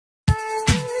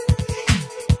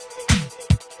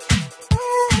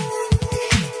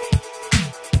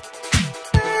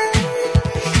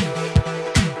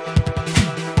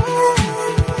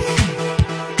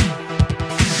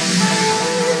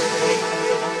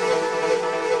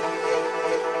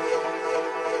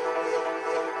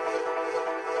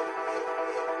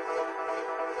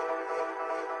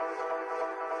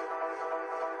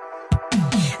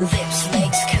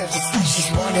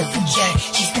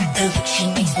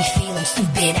me feel I'm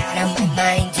stupid out of my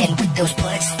mind. And with those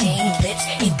blood-stained lips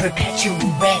in perpetual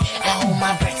red, I hold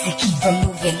my breath to keep from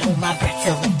moving, hold my breath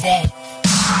till I'm dead.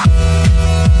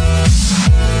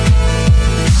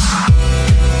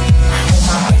 I hold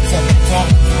my breath till I'm dead.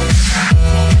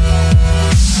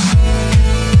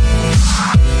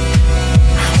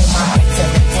 I hold my breath till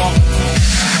I'm dead.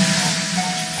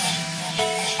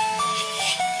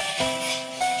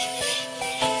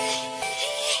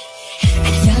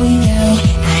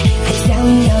 I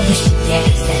don't know who she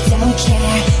is, I don't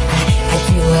care, I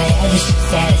do whatever she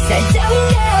says. I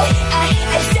don't know,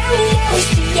 I don't know who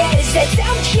she is, I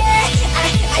don't care,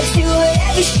 I do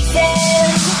whatever she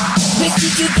says. With you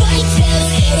goodbye tells,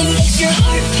 it makes your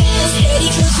heart pound steady,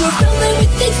 cause we're rolling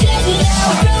with the dead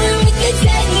now, rolling with the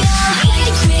dead now. I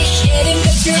quit, it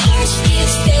makes your heart skip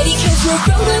steady, cause we're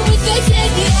rolling with the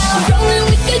dead now, rolling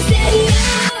with the dead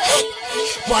now.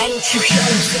 Why don't you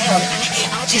shut down?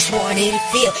 I just wanted to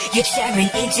feel you're tearing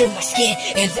into my skin,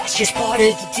 and that's just part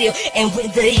of the deal. And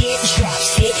when the hit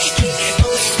drops, hit,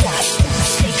 both stops.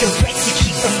 Take a breath to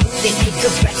keep from moving, take a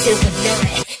breath till the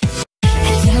night.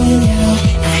 I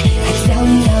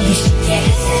don't know who she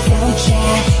is, I don't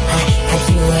care, I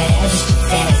do whatever she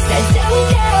says. I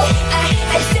don't know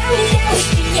who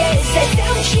she is, I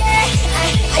don't care,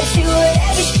 I do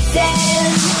whatever she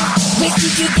says. With you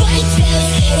goodbye tells,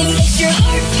 it makes your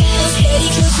heart pound steady,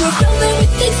 cause we're rolling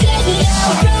with the dead now,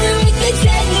 rolling with the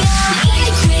dead now. I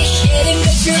quit, it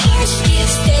makes your heart skip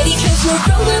steady, cause we're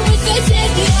rolling with the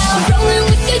dead now, rolling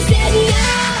with the dead now.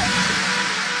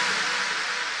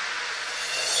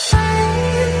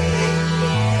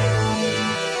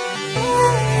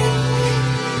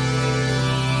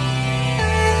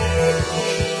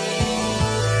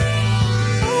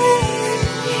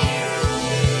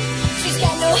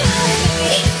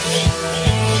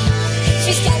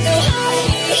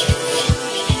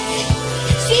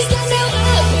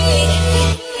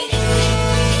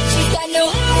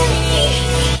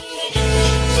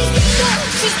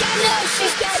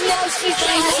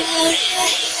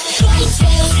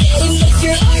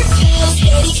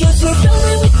 Cause we're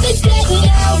rolling with the dead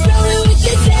now, rolling with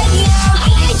the dead now.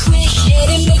 I quit,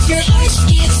 it makes your heart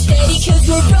skip steady, cause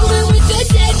we're rolling with the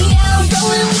dead now,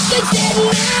 rolling with the dead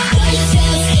now. Lights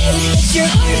out, it makes your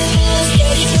heart pound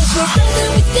steady, cause we're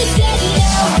rolling with the dead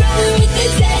now, rolling with the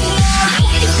dead now.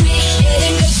 I quit,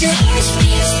 it makes your heart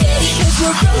skip steady, cause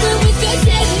we're rolling with the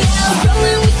dead now,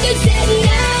 rolling with the dead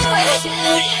now. Lights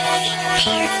out,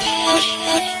 heart pound.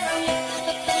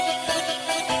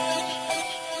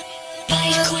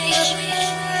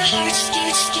 Heart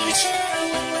scoots.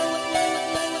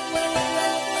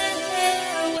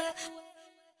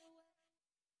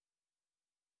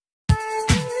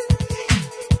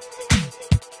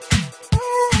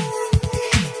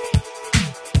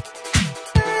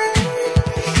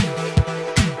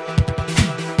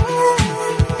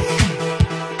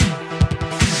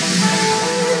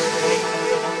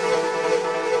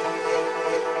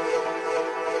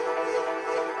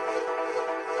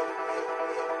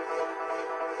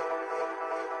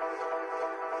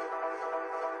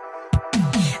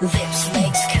 Lips,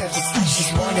 legs curved, it's like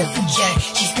she's one of a kind.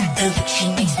 She's got the look, she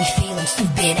makes me feel I'm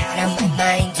stupid out of my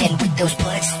mind. And with those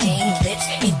blood-stained lips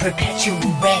in perpetual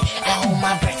red, I hold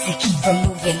my breath to keep from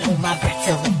moving, hold my breath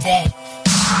till I'm dead.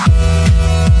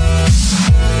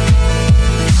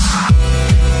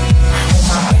 I hold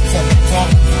my breath till I'm dead.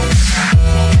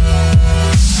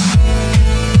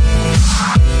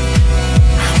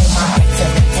 I hold my breath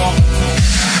till I'm dead.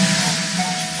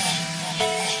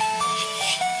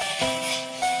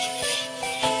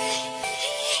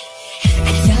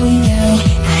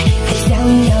 I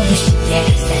don't know who she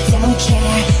is, I don't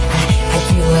care, I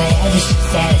do whatever she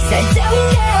says. I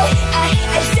don't know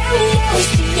who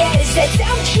she is, I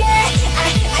don't care,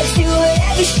 I do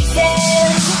whatever she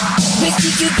says. With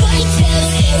you goodbye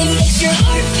tells, it makes your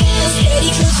heart pound steady,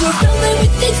 cause we're rolling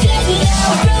with the dead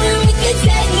now, rolling with the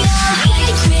dead now. I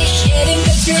quit, it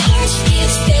makes your heart skip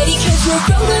steady, cause we're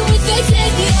rolling with the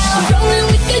dead now, rolling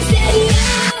with the dead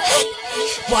now.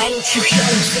 Why don't you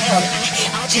shut down?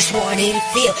 I just wanted to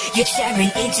feel you're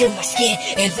tearing into my skin,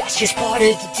 and that's just part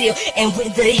of the deal. And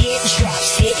when the hit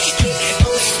drops, hit,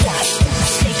 both stops.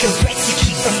 Take a breath to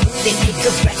keep from moving, take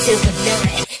a breath till the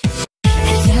night.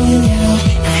 I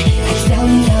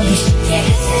don't know who she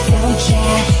is, I don't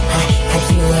care, I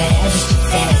do whatever she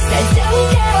says. I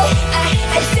don't know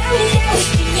who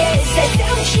she is, I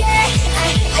don't care,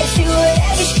 I do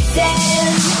whatever she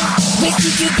says. With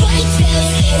you goodbye tells,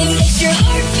 it makes your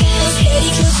heart pound steady,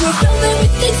 cause we're rolling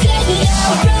with the dead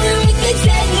now, rolling with the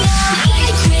dead now. I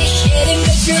quit, it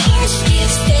makes your heart skip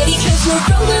steady, cause we're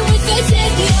rolling with the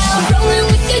dead now, rolling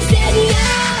with the dead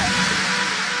now.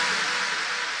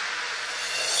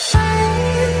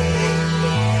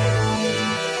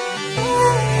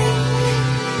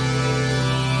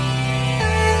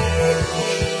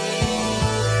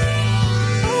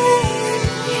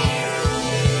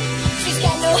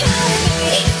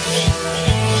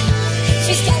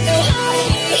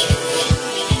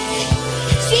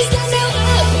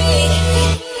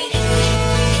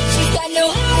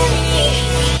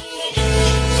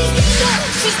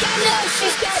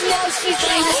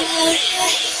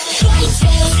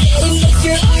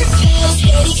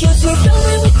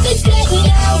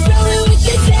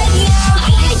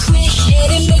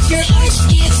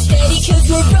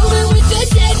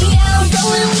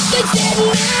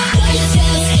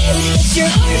 makes your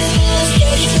heart pound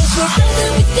steady. Cause we're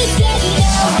rolling with the dead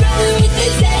now, rolling with the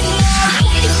dead now.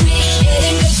 Play quick hit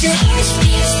and make your heart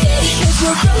beat steady. Cause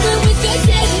we're rolling with the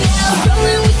dead now,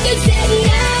 rolling with the dead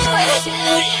now.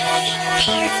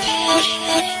 Heart pound.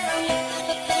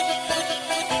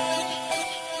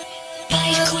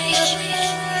 Play quick,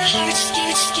 heart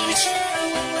scoot, scoot.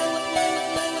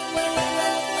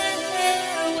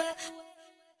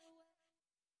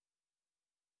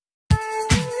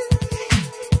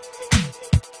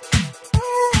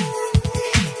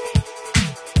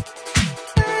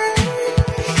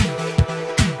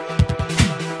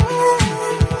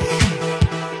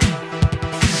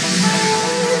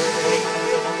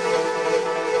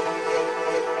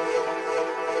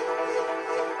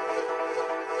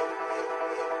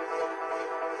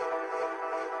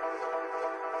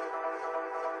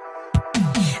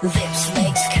 Lips,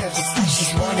 legs curved, it's like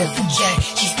she's one of a kind.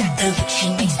 She's got the look, she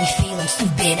makes me feel I'm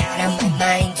stupid out of my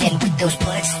mind. And with those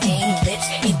blood-stained lips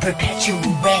in perpetual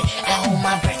red, I hold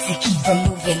my breath to keep from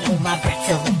moving, hold my breath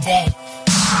till I'm dead.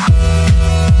 I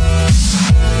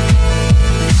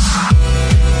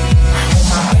hold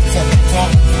my breath till I'm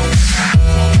dead.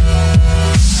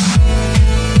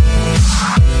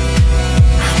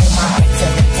 I hold my breath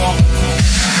till I'm dead.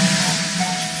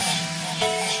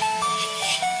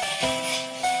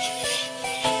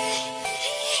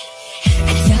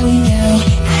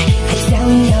 I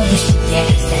don't know who she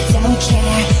is, I don't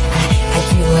care, I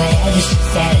do whatever she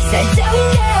says. I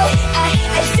don't know, I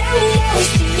don't know who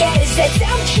she is, I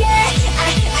don't care,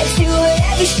 I do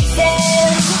whatever she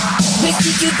says. With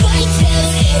the goodbye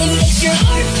tells, and it makes your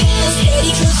heart pound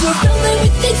steady. Cause we're rolling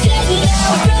with the dead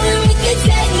now, rolling with the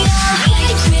dead now.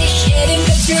 Play quick hit and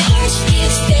makes your heart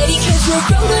beat steady. Cause we're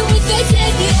rolling with the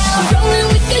dead now, rolling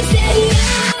with the dead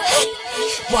now.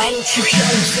 Why don't you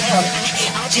shut it down?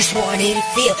 I just wanted to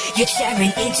feel you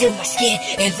tearing into my skin,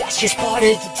 and that's just part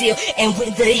of the deal. And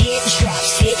when the hit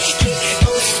drops, hit,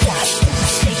 don't stop.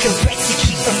 Take a breath to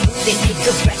keep from moving, take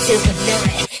a breath till the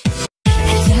night.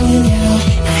 I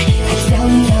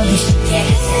don't know who she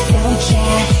is, I don't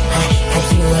care, I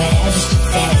do whatever she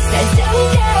says. I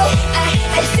don't know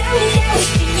who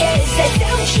she is, I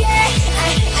don't care,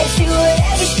 I do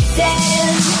whatever she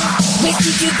says. With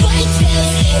the goodbye tells,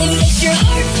 and it makes your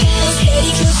heart pound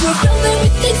steady. Cause we're rolling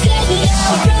with the dead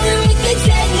now, rolling with the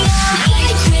dead now. Play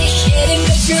quick hit and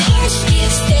make your heart beat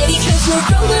steady. Cause we're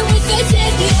rolling with the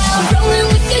dead now, rolling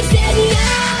with the dead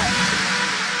now.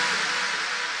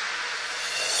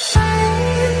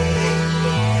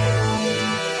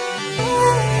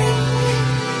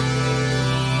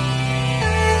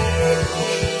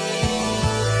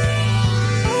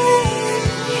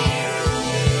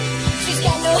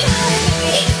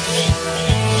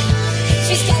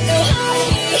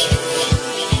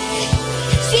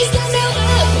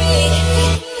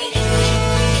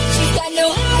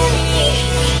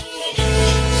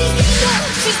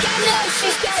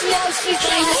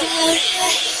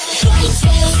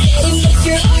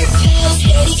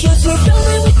 Cause we're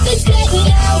rolling with the dead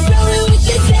now, rolling with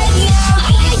the dead now.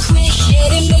 Play quick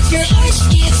hit and make your heart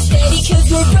beat steady. Cause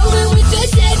we're rolling with the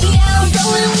dead now,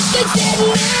 rolling with the dead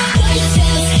now. Light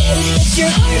down, hit and make your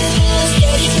heart pound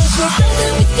steady. Cause we're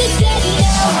rolling with the dead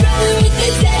now, rolling with the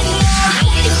dead now.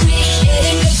 Play quick hit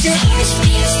and make your heart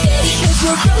beat steady. Cause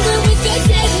we're rolling with the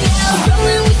dead now,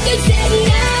 rolling with the dead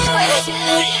now.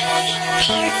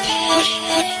 Heart pound.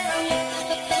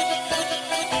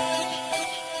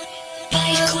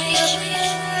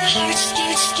 Heart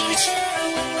scoot, scoot.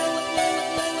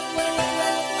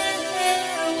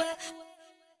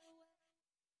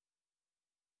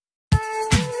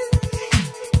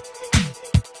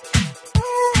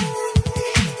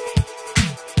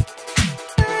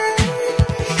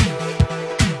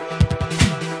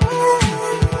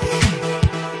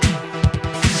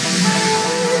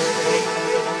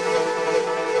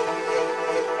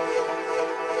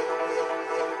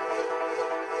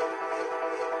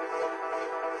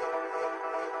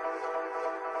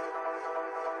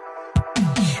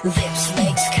 Lips,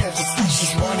 legs curved, it's like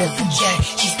she's one of a kind.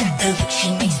 She's got the look, she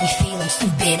makes me feel I'm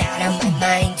stupid out of my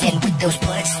mind. And with those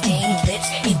blood-stained lips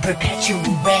in perpetual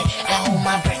red, I hold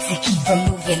my breath to keep from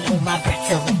moving, hold my breath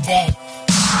till I'm dead.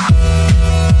 I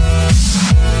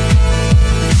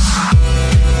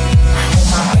hold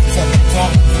my breath till I'm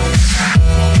dead.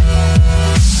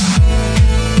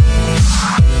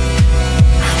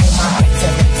 I hold my breath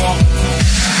till I'm dead.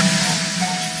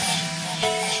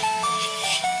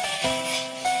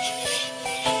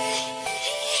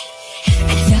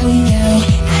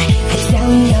 I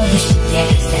don't know who she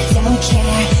is, I don't care,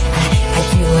 I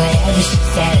do whatever she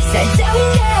says. I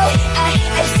don't know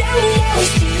who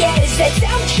she is,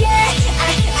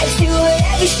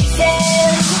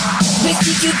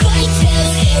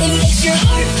 your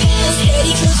heart pound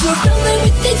steady, cause we're rolling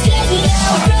with the dead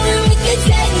now, rolling with the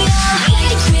dead now.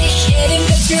 High quick hit and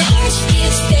make your heart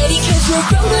skip steady, cause we're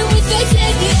rolling with the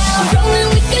dead now, rolling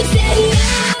with the dead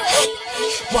now.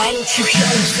 Why don't you shut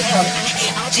them down?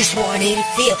 I just wanted to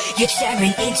feel you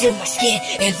tearing into my skin,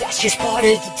 and that's just part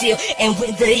of the deal. And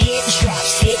when the hit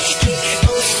drops, hit,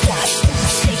 don't stop.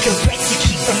 Take a breath to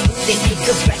keep from moving, take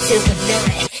a breath till the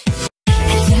night.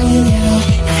 I don't know,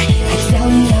 I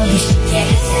don't know who she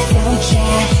is, I don't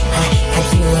care, I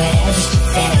do whatever she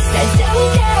says. I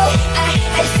don't know,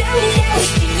 I don't know who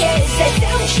she is, I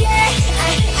don't care,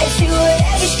 I do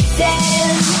whatever she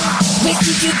says. We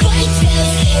keep you bite down,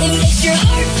 and make your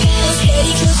heart pound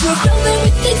steady, cause we're rolling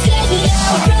with the dead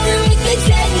now, rolling with the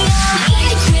dead now.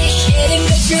 High quick hit and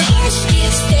make your heart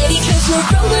skip steady, cause we're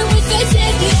rolling with the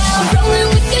dead now, rolling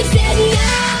with the dead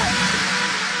now.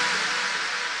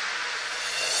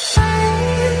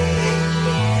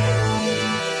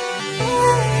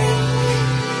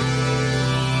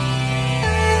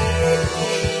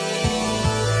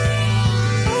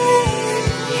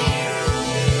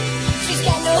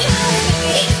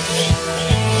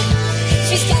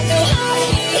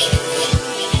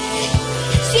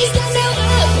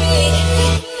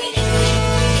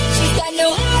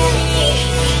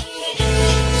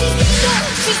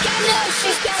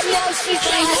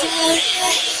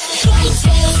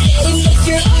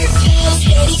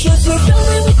 Cause we're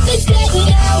rolling with the dead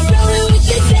now, rolling with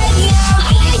the dead now.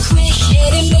 High quick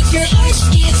hit and make your heart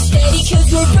skip steady, cause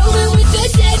we're rolling with the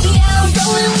dead now,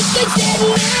 rolling with the dead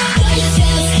now. Bite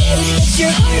down steady, make your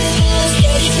heart pound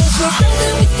steady, cause we're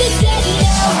rolling with the dead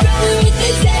now, rolling with the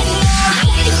dead now.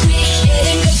 High quick hit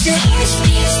and make your heart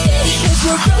skip steady, cause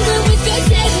we're rolling with the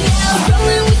dead now,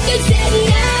 rolling with the dead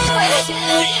now.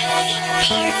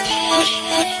 Heart pound.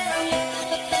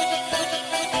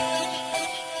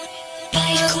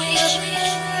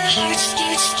 Heart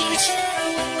skips.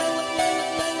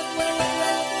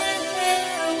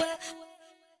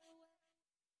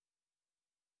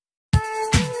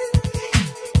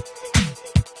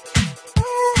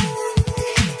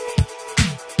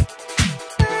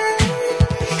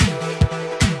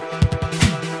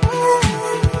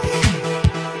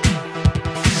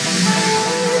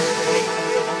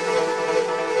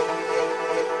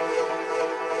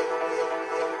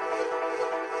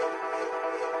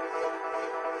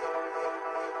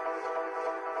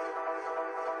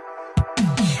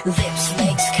 Lips,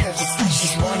 legs, curves, it's like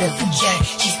she's one of a kind.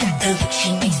 She's got the look, she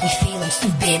makes me feel I'm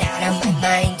stupid out of my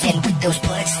mind. And with those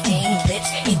blood-stained lips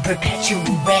in perpetual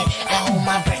red, I hold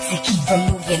my breath to keep from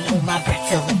moving, hold my breath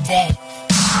till I'm dead.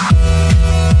 I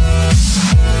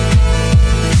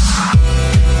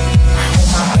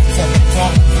hold my breath till I'm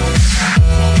dead.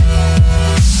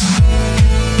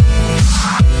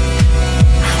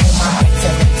 I hold my breath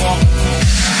till I'm dead.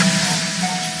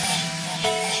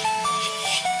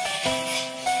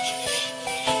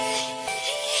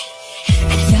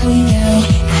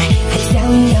 I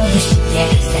don't know who she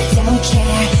is, I don't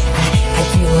care, I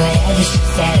do whatever she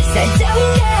says. I don't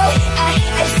know,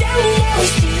 I don't know who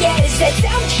she is, I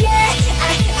don't care,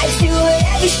 I do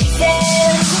whatever she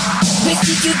says. We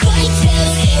keep you bite down,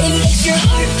 and make your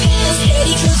heart pound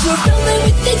steady, cause we're rolling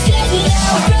with the dead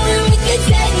now, rolling with the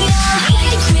dead now.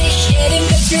 High quick hit and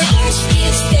make your heart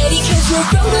skip steady, cause we're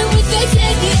rolling with the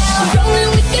dead now,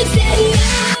 rolling with the dead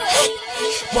now.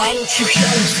 Why don't you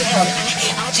shut them down?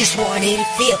 I just wanted to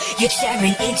feel you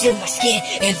tearing into my skin,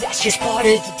 and that's just part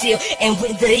of the deal. And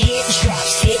when the hit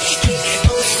drops, hit,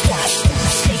 don't stop.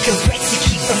 Take a breath to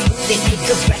keep from moving, take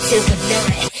a breath till the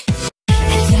night.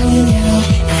 I don't know,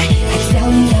 I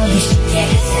don't know who she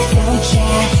is, I don't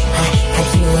care, I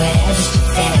do whatever she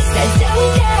says. I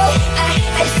don't know,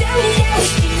 I don't know who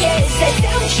she is, I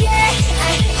don't care,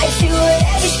 I do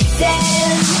whatever she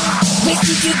says. We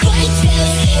keep you bite down,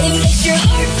 and make your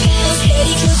heart pound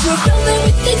steady, cause we're rolling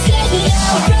with the dead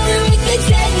now, rolling with the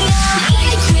dead now.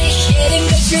 High quick hit and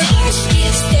make your heart skip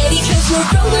steady, cause we're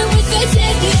rolling with the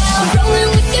dead now, rolling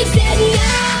with the dead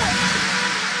now.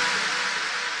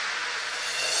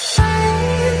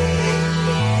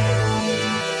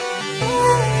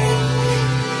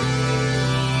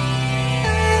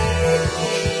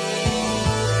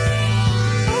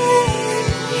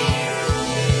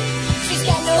 She's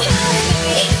got no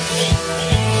heartbeat.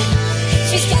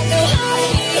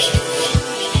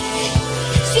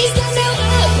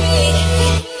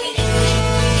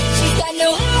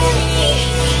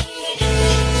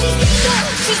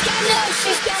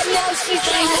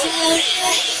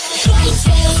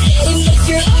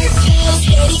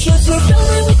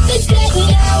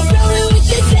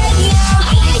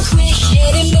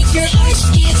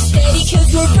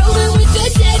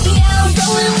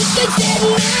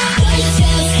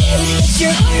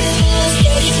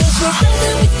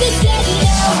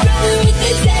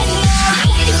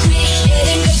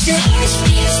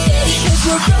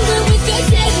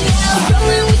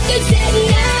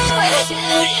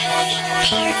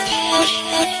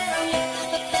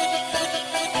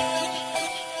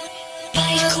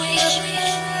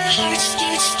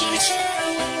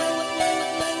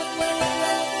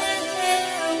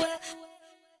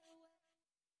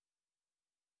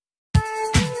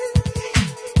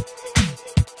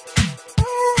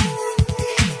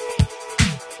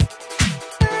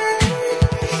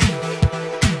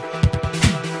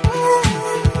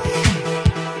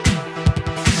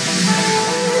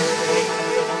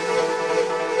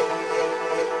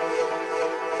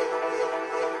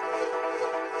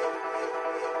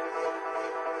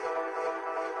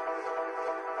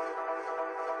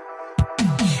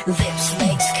 Lips,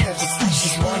 legs, curves, it's like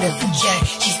she's one of a kind.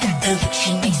 She's got the look,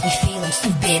 she makes me feel I'm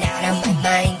stupid out of my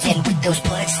mind. And with those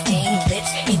blood-stained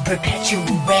lips in perpetual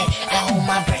red, I hold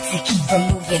my breath to keep from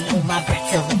moving, hold my breath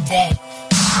till I'm dead.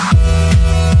 I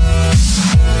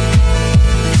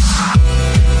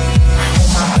hold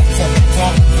my breath till I'm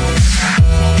dead.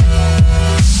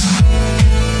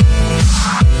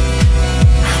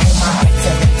 I hold my breath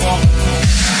till I'm dead.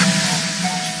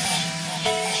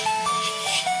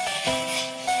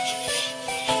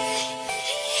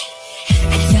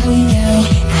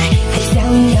 I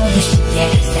don't know who she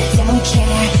is, I don't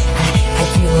care. I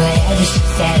do whatever she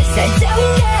says. I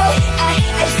don't know,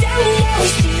 I don't know who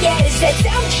she is, I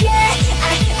don't care.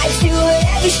 I do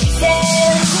whatever she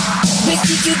says.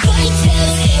 Whiskey goodbye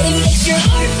tells, and it makes your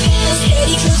heart pound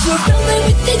steady, cause we're rolling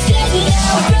with the dead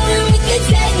now, rolling with the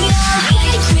dead now.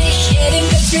 I quit, and it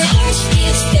makes your heart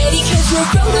skip steady, cause we're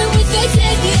rolling with the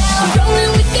dead now,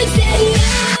 rolling with the dead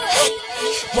now.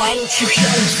 Why don't you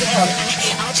shut down?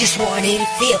 I just wanted to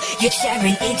feel you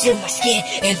tearing into my skin,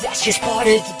 and that's just part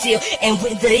of the deal. And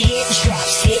when the hit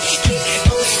drops, hit,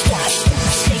 pull, stop,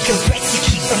 take a breath to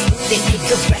keep from moving, take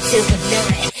a breath till the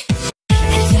night.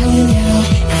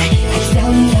 I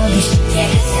don't know who she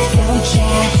is, I don't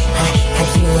care. I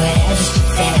do whatever she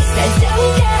says. I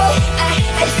don't know,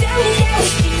 I don't know who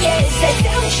she is, I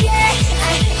don't care.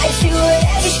 I do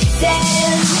whatever she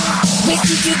says.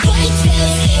 Whiskey goodbye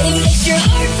tells, and it makes your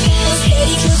heart pound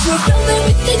steady, cause we're rolling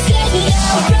with the dead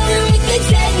now, rolling with the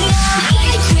dead now.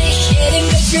 I quit, and it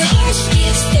makes your heart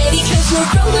skip steady, cause we're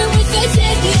rolling with the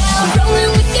dead now,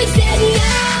 rolling with the dead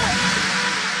now.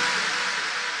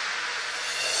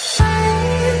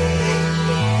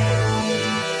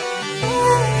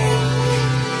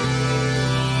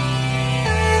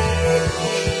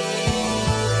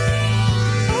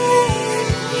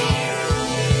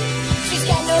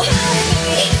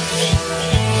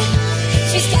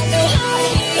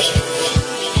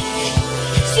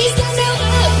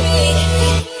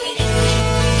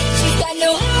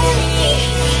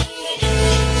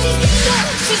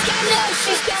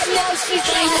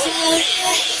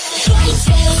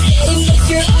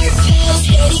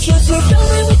 Cause we're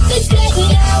rolling with the dead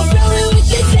now, rolling with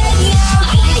the dead now.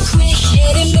 I quit,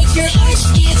 and it makes your heart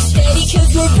skip steady,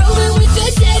 cause we're rolling with the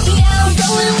dead now,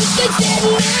 rolling with the dead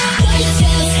now. Lights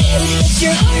out, and it makes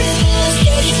your heart pound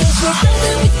steady, cause we're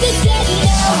rolling with the dead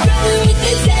now, rolling with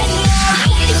the dead now.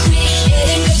 I quit, and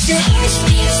it makes your heart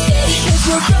skip steady, cause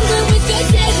we're rolling with the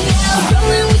dead now,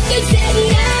 rolling with the dead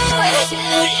now. Lights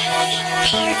out,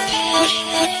 heart pound.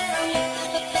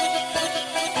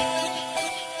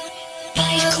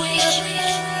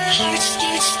 Heart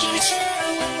scared, scared.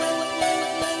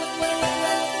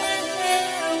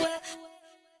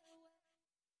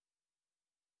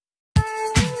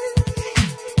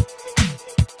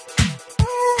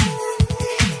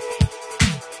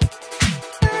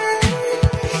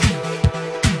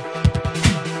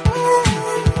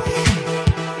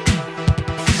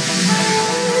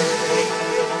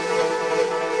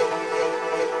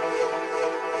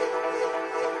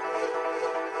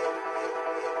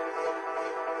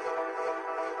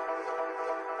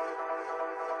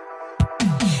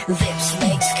 Lips,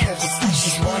 legs, curves, it's like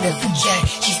she's one of a kind.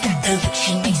 She's got the look,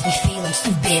 she makes me feel I'm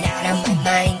stupid out of my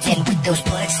mind. And with those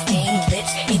blood-stained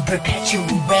lips in perpetual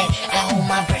red, I hold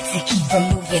my breath to keep from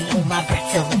moving, hold my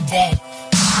breath till I'm dead.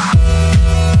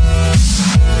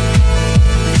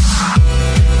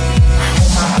 I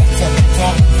hold my breath till I'm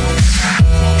dead.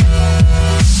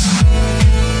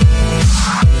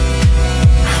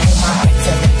 I hold my breath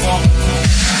till I'm dead.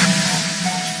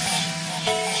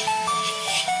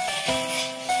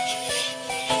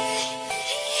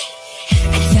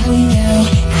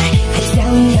 I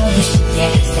don't know who she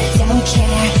is, I don't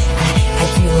care. I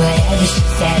do whatever she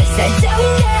says. I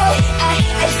don't know,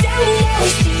 I don't know who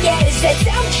she is, I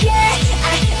don't care.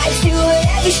 I do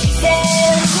whatever she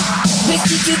says.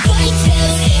 Whiskey goodbye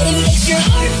tells, and it makes your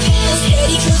heart pound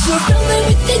steady, cause we're rolling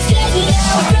with the dead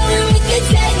now, rolling with the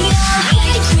dead now.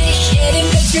 I quit, and it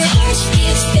makes your heart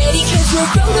skip steady, cause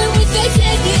we're rolling with the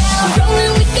dead now,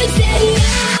 rolling with the dead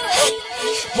now.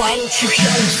 Why don't you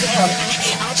shut down?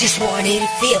 I just wanted to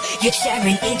feel you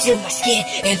tearing into my skin,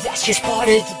 and that's just part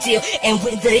of the deal. And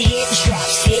when the hit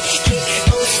drops, hit,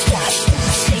 pull, stop,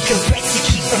 take a breath to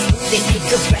keep from moving, take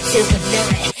a breath till the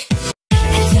night.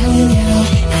 I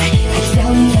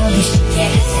don't know who she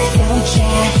is, I don't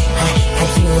care. I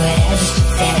do whatever she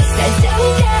says. I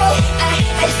don't know,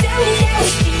 I don't know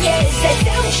who she is, I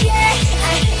don't care.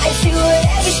 I do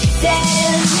whatever she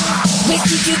says.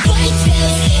 Whiskey goodbye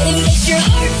tells, and it makes your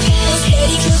heart pound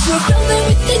steady, cause we're rolling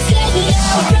with the dead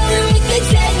now, rolling with the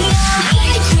dead now.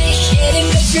 I quit, and it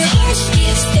makes make your heart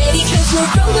skip steady, cause we're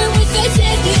rolling with the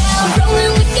dead now,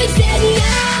 rolling with the dead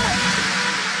now.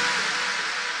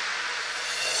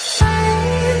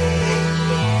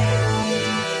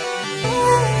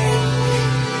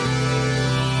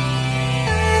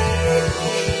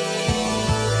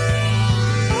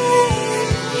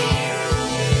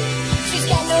 She's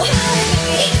got no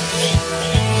heartbeat.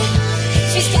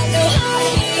 She's got no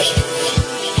heartbeat.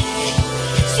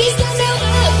 She's got no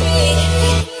heartbeat.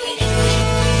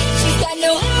 She's got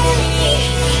no heartbeat. She's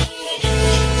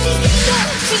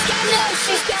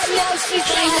got no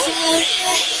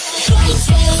Lights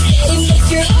out, steady,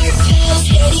 make your heart pound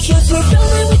steady, cause we're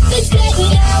rolling with the dead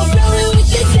now, rolling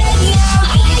with the dead now.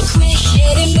 I quick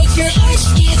hit and make your heart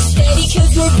skip steady,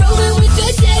 cause we're rolling with the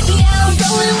dead now,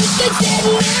 rolling with the dead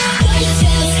now. Lights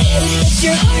out, steady, make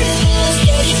your heart pound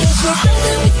steady, cause we're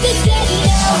rolling with the dead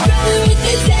now, rolling with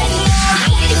the dead now.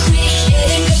 I quick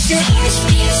hit and make your heart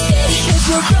skip steady, cause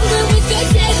we're rolling with the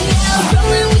dead now,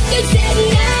 rolling with the dead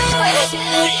now. Lights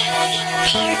out,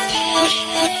 heart pound.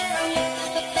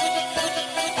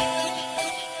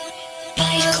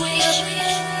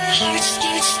 Heart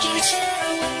skewed, skewed.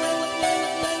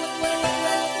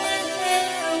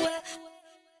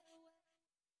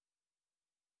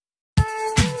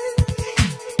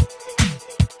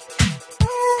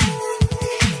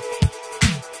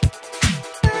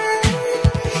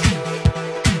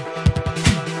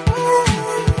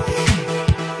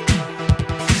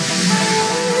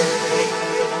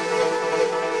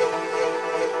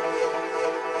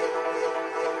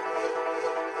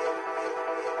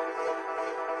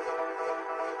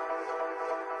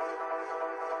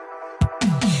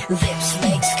 Lips,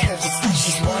 legs, curves, it's like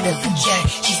she's one of a kind.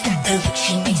 She's got the look,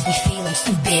 she makes me feel I'm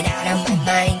stupid out of my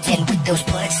mind. And with those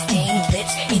blood-stained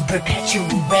lips in perpetual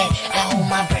red, I hold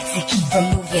my breath to keep from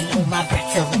moving, hold my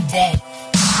breath till I'm dead.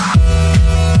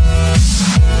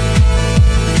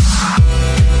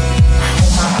 I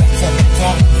hold my breath till I'm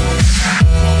dead.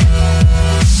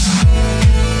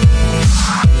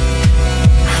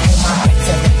 I hold my breath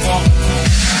till I'm dead.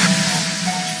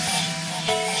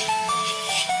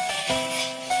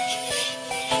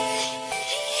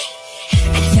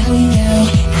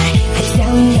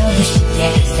 I don't know who she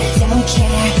is, I don't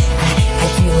care, I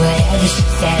do whatever she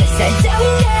says. I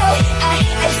don't know,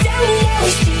 I don't know who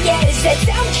she is, I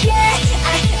don't care,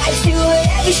 I do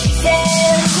whatever she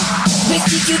says. We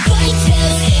keep your body down,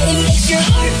 steady, makes your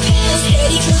heart pound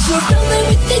steady, cause we're rolling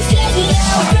with the dead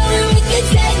now, rolling with the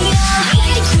dead now.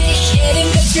 I quick hit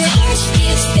and make your heart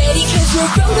skip steady, cause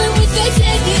we're rolling with the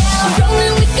dead now,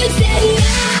 rolling with the dead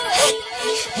now.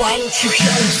 Why don't you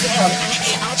shut it down?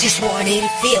 I just wanted to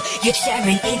feel you're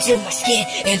tearing into my skin,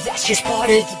 and that's just part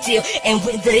of the deal. And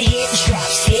when the hit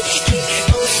drops, hit,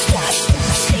 don't stop.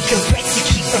 Take a breath to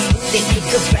keep from moving, take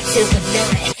a breath till I'm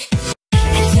not.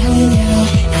 I don't know,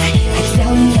 I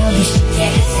don't know who she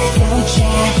is, I don't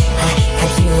care, I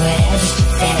do whatever she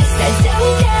says. I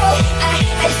don't know,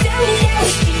 I don't know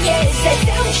who she is, I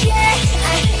don't care,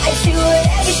 I do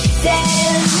whatever she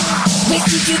says. We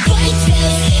keep your body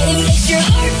down, steady, makes your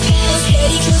heart pound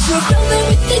steady, cause we're rolling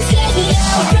with the dead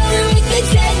now, rolling with the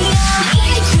dead now.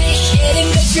 I quick hit and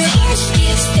make your heart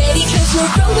skip steady, cause we're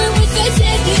rolling with the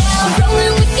dead now,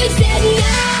 rolling with the dead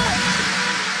now.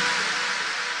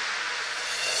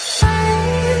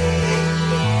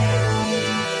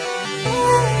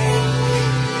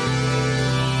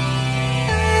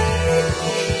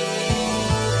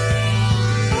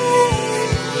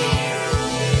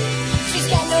 She's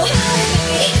got no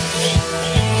heartbeat.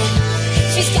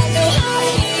 She's got no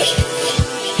heartbeat.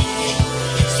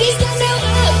 She's got no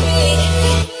heartbeat.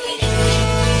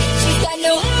 She's got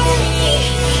no heartbeat.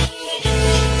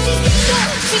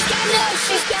 She's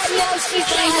got no,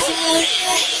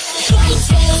 lights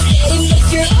out, steady, make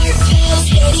your heart pound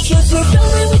steady, cause we're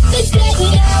rolling with the dead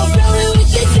now, rolling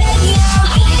with the dead now.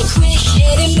 I quick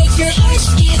hit and make your heart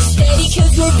skip steady,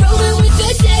 cause we're rolling with the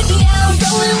dead now,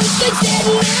 rolling with the dead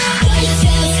now. Lights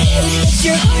out, steady, make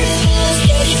your heart pound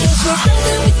steady, cause we're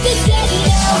rolling with the dead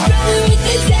now, rolling with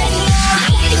the dead now.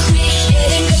 I quick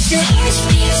hit and make your heart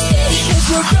skip steady, cause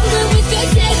we're rolling with the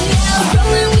dead now,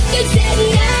 rolling with the dead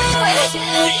now. Lights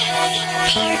out,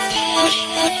 heart pound.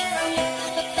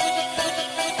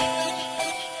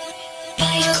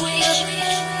 Bite quick,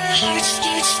 heart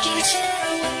skewed, skewed.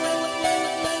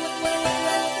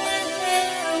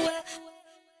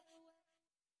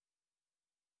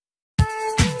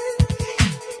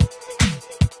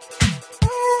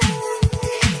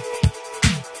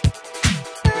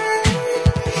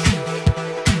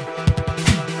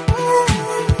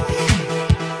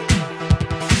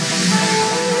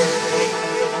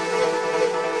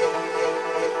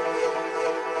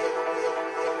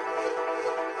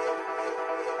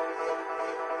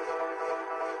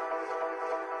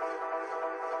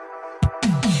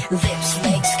 Lips,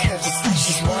 legs curved, it's like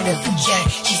she's one of a kind.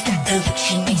 She's got the look,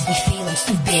 she makes me feel I'm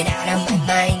stupid out of my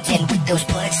mind. And with those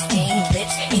blood-stained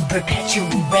lips in perpetual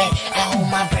red, I hold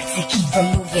my breath to keep from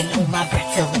moving, hold my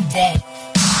breath till I'm dead.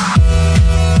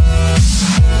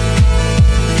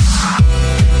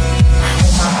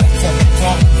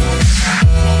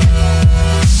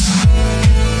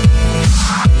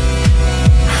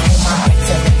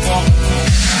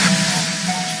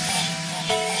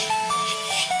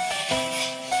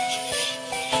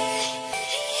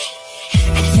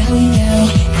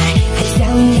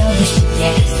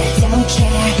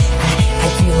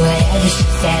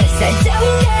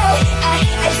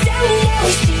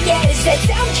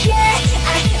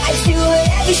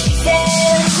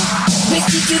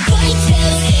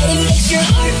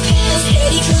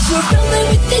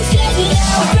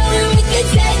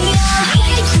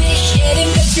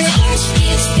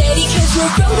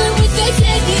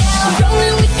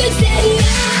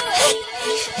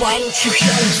 Why don't you shut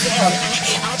down?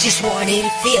 I just wanted to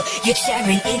feel you're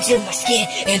tearing into my skin,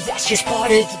 and that's just part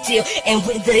of the deal. And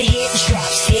when the hit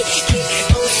drops, hit,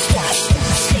 don't stop.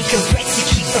 Take a breath to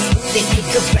keep from moving, take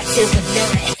a breath till the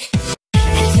night.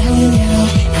 I don't know,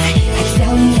 I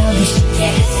don't know who she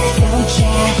is, I don't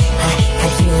care.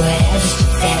 I do whatever she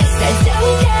says. I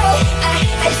don't know,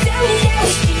 I don't know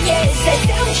who she is, I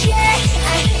don't care.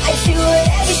 I do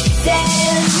whatever she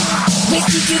says. With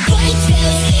you goodbye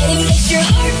tells, and it makes your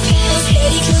heart pound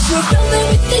steady, cause we're rolling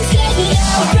with the dead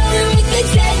now, rolling with the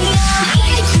dead now.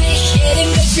 Play it quick, and it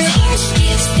makes your heart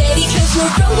skip steady, cause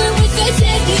we're rolling with the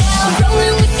dead now,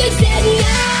 rolling with the dead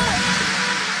now.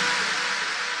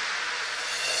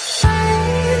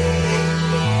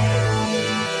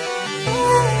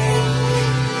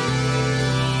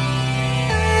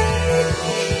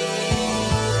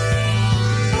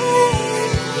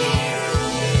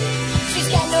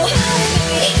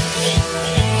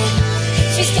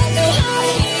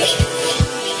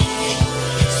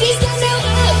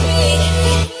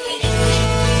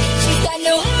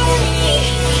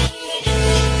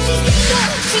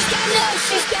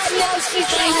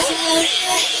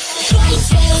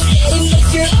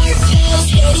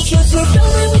 Cause we're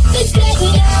rolling with the dead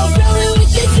now, rolling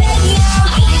with the dead now.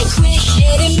 I quit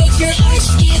shit and make your heart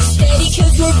skip steady,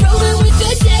 cause we're rolling with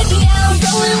the dead now,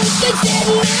 rolling with the dead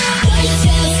now. Lights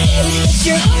out steady, make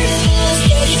your heart pound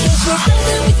steady, cause we're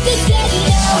rolling with the dead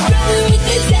now, rolling with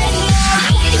the dead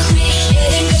now. I quit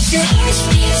shit and make your heart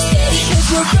skip steady, cause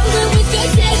we're rolling with the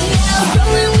dead now,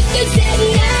 rolling with the dead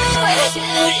now.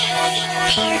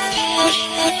 Heart pound.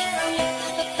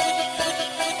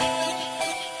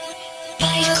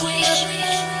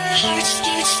 Heart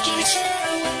scoots.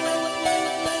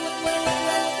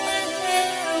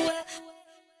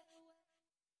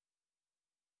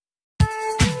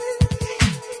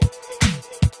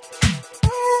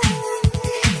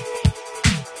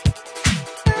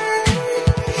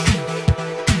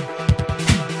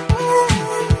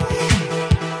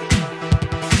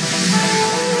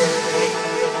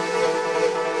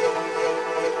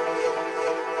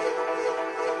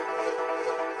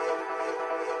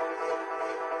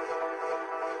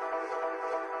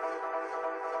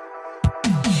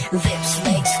 Lips,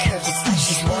 legs curved, it's like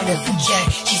she's one of a kind.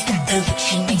 She's got the look,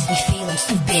 she makes me feel I'm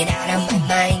stupid out of my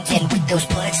mind. And with those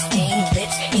blood-stained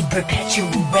lips in perpetual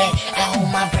red, I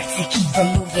hold my breath to keep from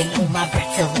moving, hold my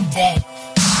breath till I'm dead. I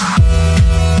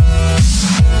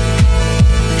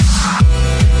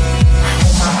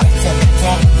hold my breath till I'm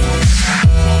dead.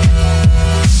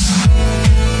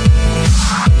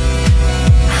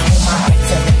 I hold my breath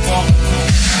till I'm dead.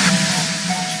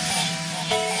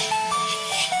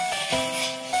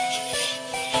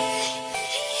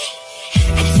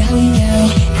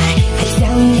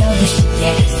 I don't know who she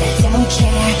is, I don't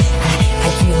care. I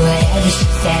do whatever she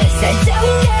says. I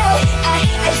don't know, I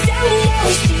don't know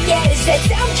who she is, I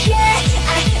don't care.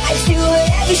 I do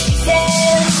whatever she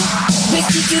says.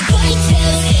 With you goodbye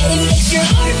tells, and it makes your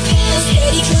heart pound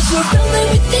steady, cause we're rolling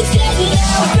with the dead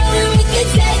now, rolling with the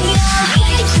dead now.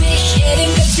 Play it quick, and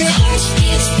it makes your heart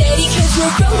skip steady, cause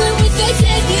we're rolling with the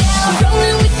dead now,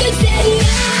 rolling with the dead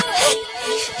now.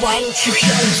 Why don't you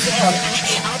shut down?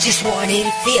 I just wanted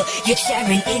to feel you're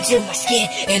tearing into my skin,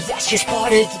 and that's just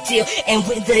part of the deal. And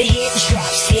when the hit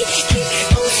drops, hit,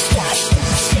 don't stop.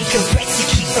 Take a breath to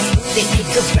keep from moving, take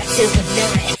a breath till the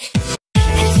night.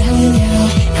 I don't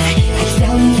know, I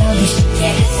don't know who she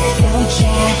is, I don't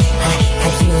care.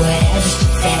 I do whatever she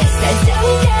says. I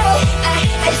don't know,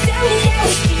 I don't know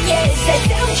who she is, I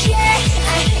don't care.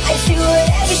 I do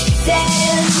whatever she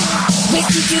says. With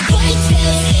you goodbye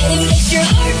tells, and it makes your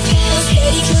heart pound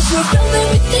steady, cause we're rolling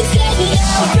with the dead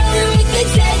now, rolling with the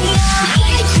dead now.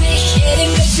 Play it quick, and it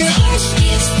makes your heart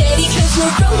skip steady.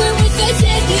 we're rolling with the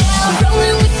dead now,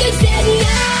 rolling with the dead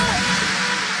now.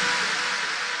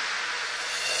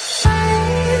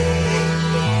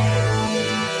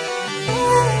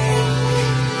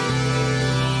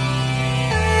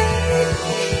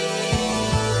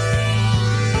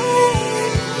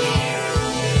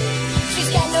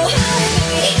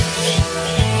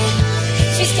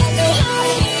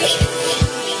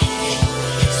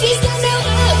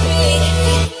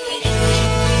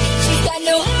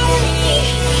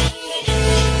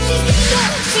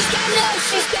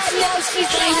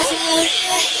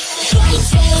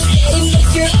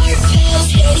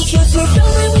 Cause we're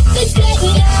rolling with the dead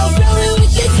now, rolling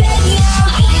with the dead now.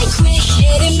 I quit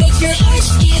shit and make your heart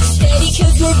skip steady.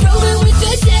 Cause we're rolling with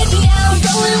the dead now,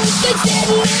 rolling with the dead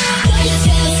now. Lights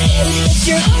out steady, make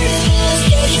your heart pound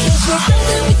steady. Cause we're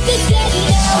rolling with the dead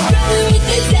now, rolling with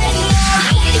the dead now.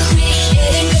 I quit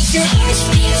shit and make your heart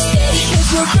skip steady.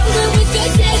 Cause we're rolling with the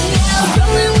dead now,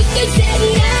 rolling with the dead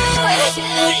now. Lights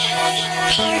out,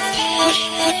 heart pound.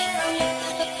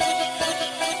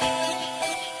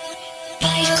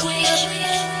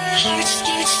 Heart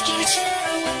scared, scared.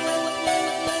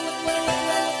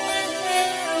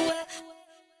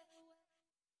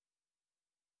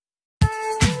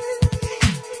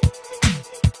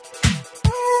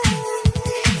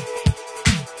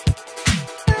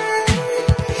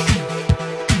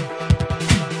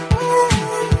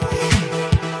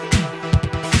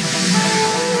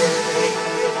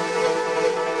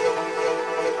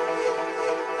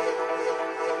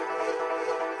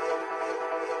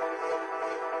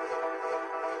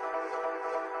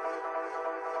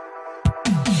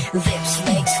 Lips,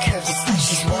 legs, curves, it's like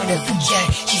she's one of a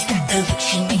kind. She's got the look,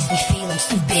 she makes me feel I'm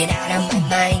stupid out of my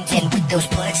mind. And with those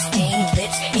blood-stained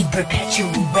lips in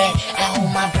perpetual red, I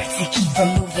hold my breath to keep from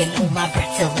moving, hold my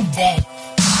breath till I'm dead.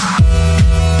 I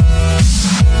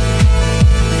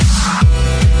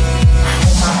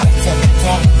hold my breath till I'm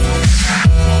dead.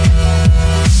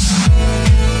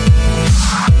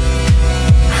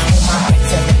 I hold my breath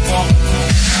till I'm dead.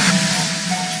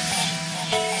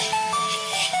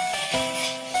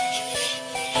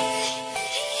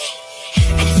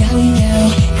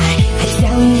 I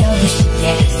don't know who she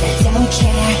is, I don't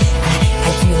care,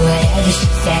 I do whatever she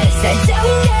says. I don't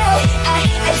know, I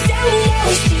don't know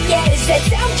who she is, I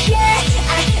don't care,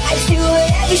 I do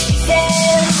whatever she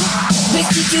says.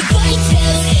 Whiskey goodbye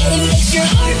tells, and it makes your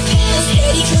heart pound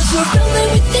steady. Cause we're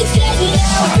rolling with the dead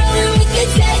now, rolling with the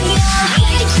dead now.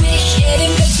 I quit shit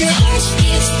and make your heart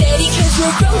skip steady. Cause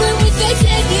we're rolling with the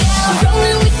dead now,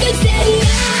 rolling with the dead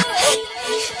now.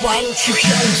 Why don't you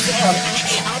shut him down?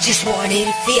 I just wanted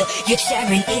to feel you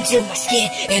tearing into my skin,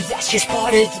 and that's just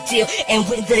part of the deal. And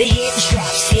when the hit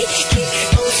drops, hit,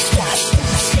 don't stop.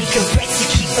 Take a breath to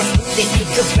keep from moving,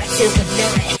 take a breath till the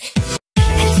night. I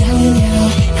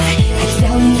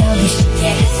don't know who she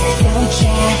is, I don't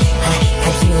care,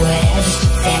 I do whatever she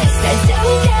says. I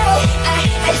don't know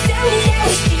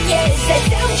who she is, I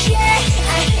don't care,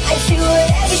 I do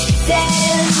whatever she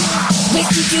says.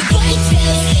 Whiskey goodbye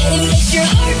tells, and it makes your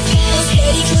heart pound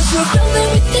steady. Cause we're rolling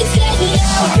with the dead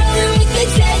now, rolling with the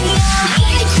dead now.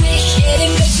 I quit shit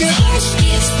and make your heart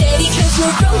skip steady. Cause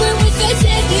we're rolling with the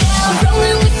dead now,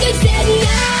 rolling with the dead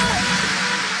now.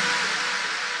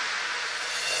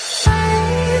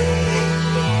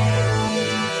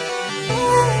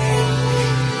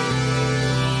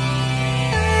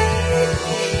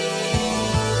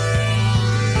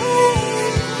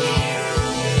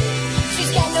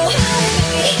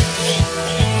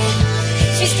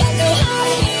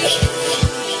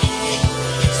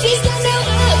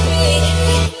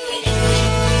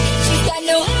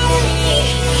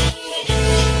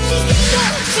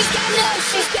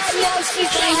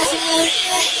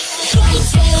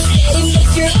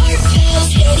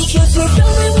 Cause we're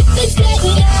rolling with the dead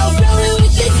now, rolling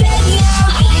with the dead now.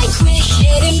 I quit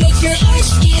shit and make your heart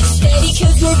skip steady.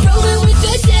 Cause we're rolling with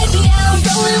the dead now,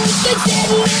 rolling with the dead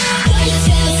now. Lights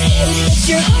out steady, make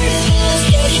your heart pound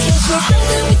steady. Cause we're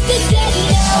rolling with the dead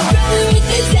now, rolling with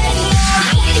the dead now.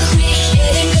 I quit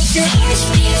shit and make your heart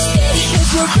skip steady.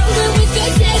 Cause we're rolling with the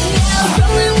dead now,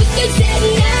 rolling with the dead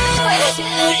now. Lights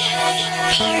out,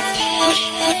 heart pound.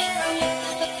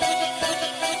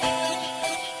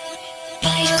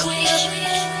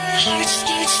 Heart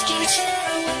scared, scared.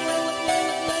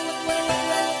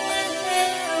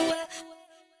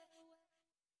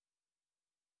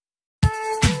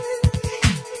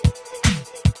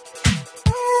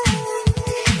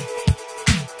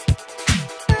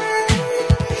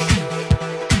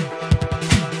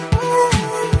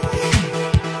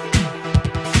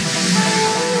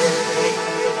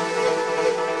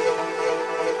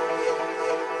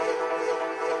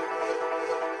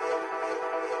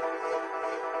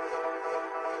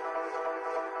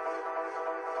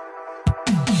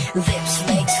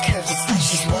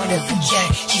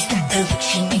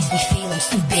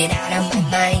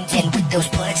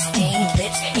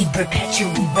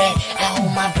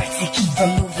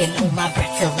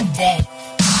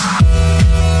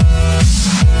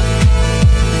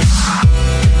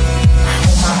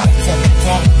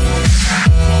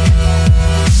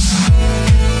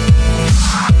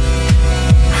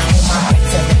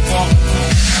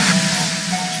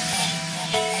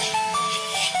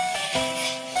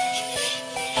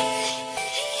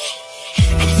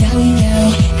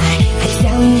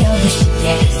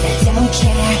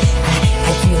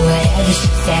 whatever she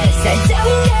says. I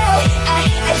don't know,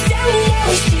 I don't know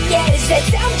who she is. I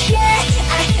don't care,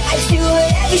 I do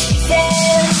whatever she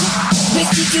says.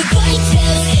 Whiskey goodbye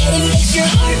tells, and it makes your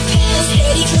heart pound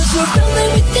steady, cause we're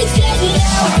rolling with the dead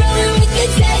now, rolling with the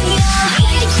dead now.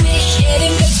 I quit, and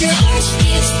it makes your heart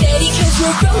skip steady, cause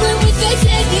we're rolling with the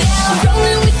dead now,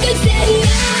 rolling with the dead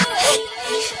now.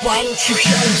 Why don't you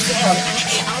shut him down?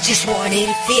 I just wanted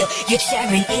to feel you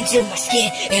tearing into my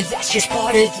skin, and that's just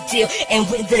part of the deal. And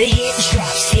when the hit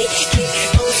drops, hit,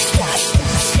 don't stop.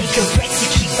 Take a breath to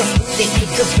keep from moving,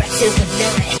 take a breath till the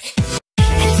night.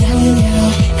 I don't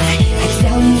know, I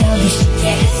don't know who she is.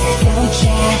 I don't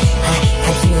care,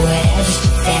 I do whatever she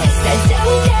says. I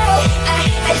don't know,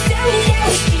 I don't know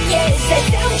who she is. I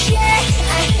don't care,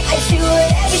 I do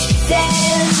whatever she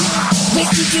says.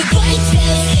 Whiskey goodbye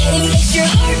tells, and it makes your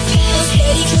heart pound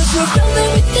steady, cause we're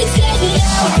rolling with the dead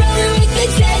now, rolling with the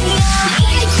dead now.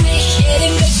 I quit, and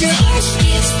it makes your heart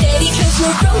skip steady, cause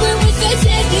we're rolling with the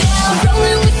dead now,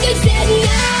 rolling with the dead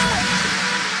now.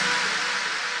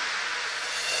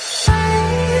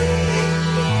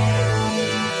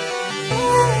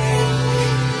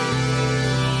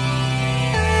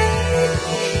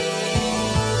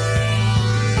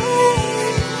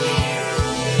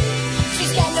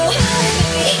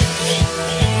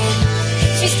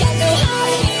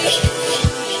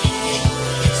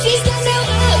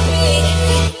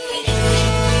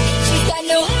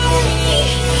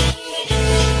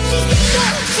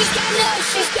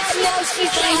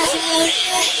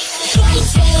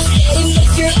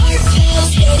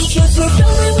 Cause we're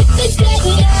rolling with the dead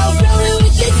now, rolling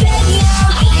with the dead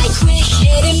now. I quit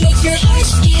shit and make your heart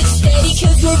skip steady,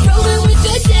 cause we're rolling with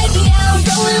the dead now,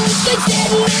 rolling with the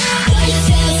dead now. Lights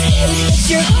out, and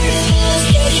makes your heart pound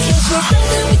steady, cause we're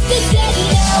rolling with the dead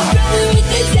now, rolling with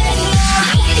the dead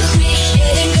now. I quit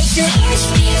shit and make your heart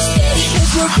skip steady,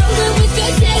 cause we're rolling with the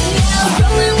dead now,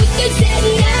 rolling with the dead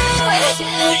now. Lights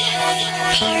out,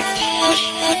 heart pound.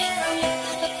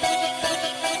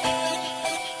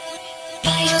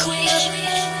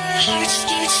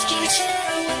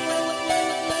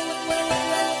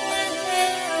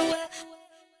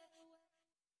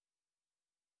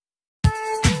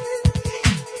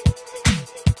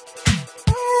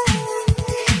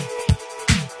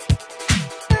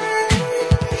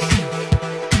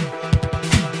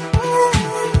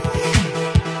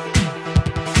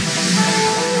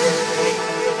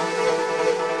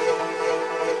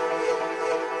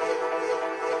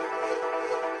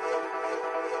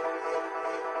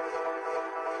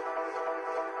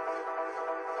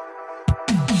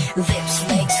 Lips,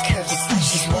 legs, curves, it's like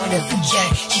she's one of a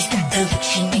kind. She's got the look,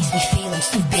 she makes me feel I'm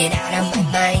stupid out of my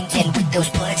mind. And with those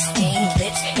blood-stained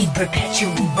lips in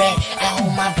perpetual red, I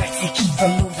hold my breath to keep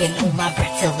from moving, hold my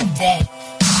breath till I'm dead. I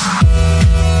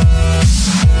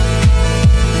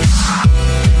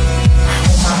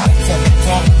hold my breath till I'm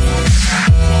dead.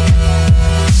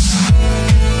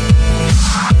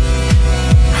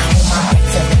 I hold my breath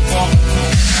till I'm dead.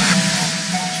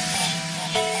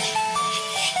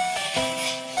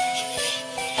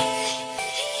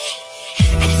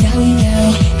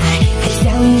 I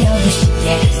don't know who she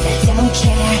is. I don't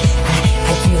care, I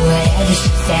do whatever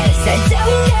she says. I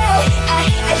don't know, I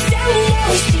don't know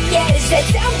who she is. I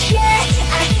don't care,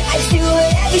 I do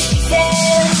whatever she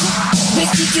says.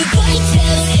 Whiskey goodbye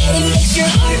tells, and it makes your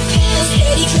heart pound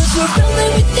steady, cause we're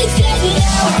rolling with the dead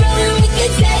now, rolling with the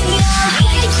dead now.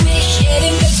 I quit, and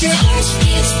it makes your heart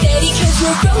skip steady, cause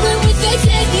we're rolling with the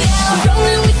dead now,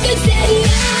 rolling with the dead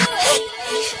now.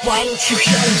 Why don't you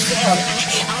shut him down?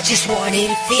 I just wanted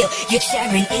to feel you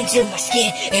tearing into my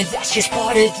skin, and that's just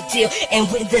part of the deal. And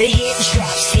when the hit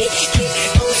drops, hit,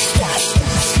 don't stop.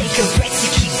 Take a breath to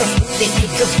keep from moving, take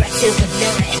a breath till the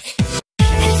night.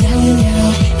 I don't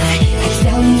know, I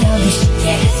don't know who she is.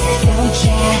 I don't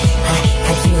care,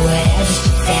 I do whatever she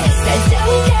says. I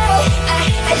don't know,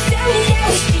 I don't know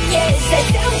who she is. I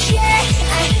don't care,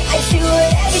 I do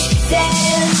whatever she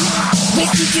says.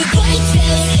 Whiskey goodbye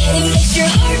tells, and it makes your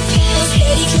heart pound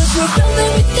steady, cause we're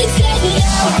rolling with the dead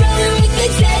now, rolling with the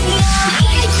dead now.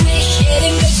 I quit shit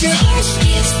and make your heart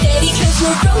skip steady, cause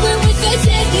we're rolling with the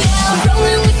dead now,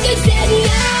 rolling with the dead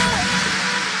now.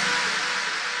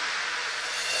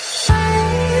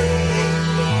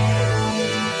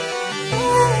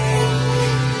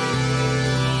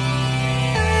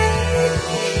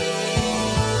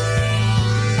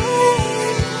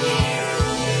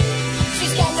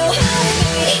 She's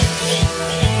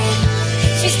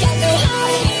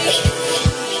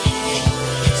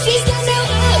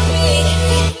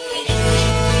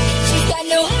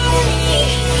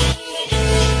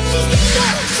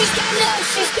got no,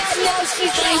 she's got no, she's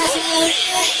got no.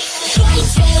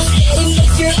 It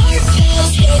makes your your heart pound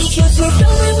steady, cause we're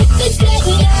rolling with the dead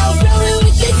now, rolling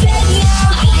with the dead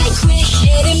now. I quit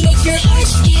shit and make your heart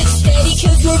skip steady,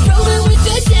 cause we're rolling with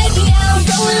the dead now,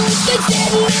 rolling with the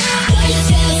dead now. Light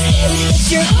down steady,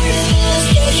 make your heart pound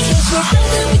steady, cause we're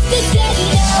rolling with the dead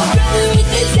now, rolling with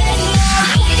the dead now.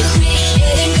 I quit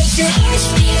shit and make your heart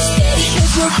skip steady,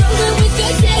 cause we're rolling with the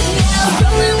dead now,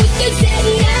 rolling with the dead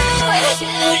now.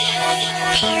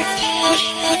 Heart pound,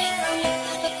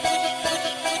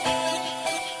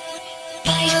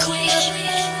 bite quick,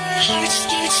 heart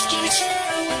skip, skip.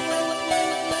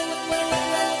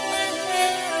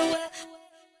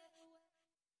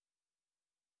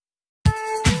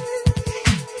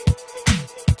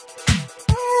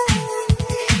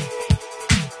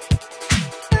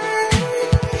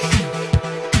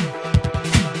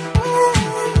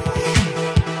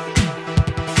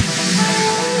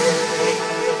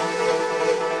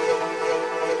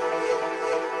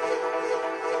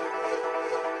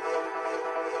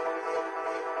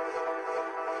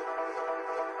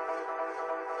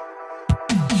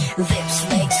 Lips,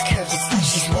 legs, curves, it's like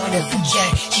she's one of a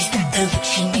kind. She's got the look,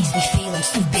 she makes me feel I'm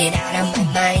stupid out of my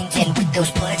mind. And with those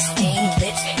blood-stained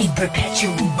lips in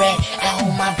perpetual red, I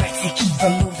hold my breath to keep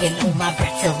from moving, hold my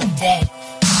breath till I'm dead.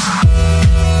 I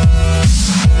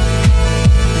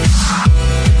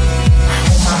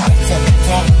hold my breath till I'm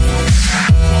dead.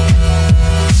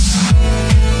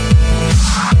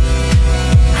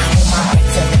 I hold my breath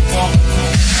till I'm dead.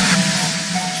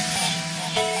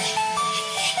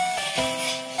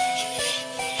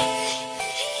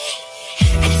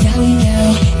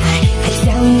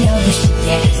 I don't know who she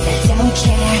is, I don't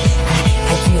care,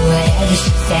 I do whatever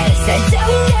she says. I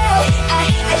don't know,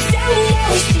 I don't know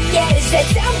who she is, I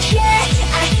don't care,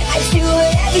 I do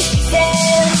whatever she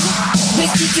says. We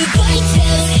keep your bite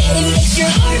down steady, makes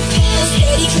your heart pound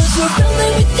steady, cause we're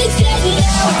rolling with the dead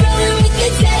now, rolling with the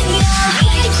dead now.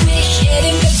 I quit shit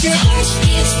and make your heart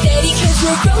skip steady, cause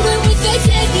we're rolling with the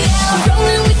dead now,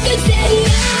 rolling with the dead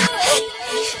now.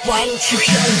 Why don't you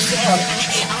calm down?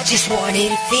 I just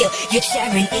wanted to feel you're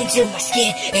tearing into my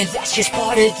skin, and that's just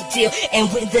part of the deal. And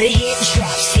when the hit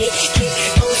drops, hit,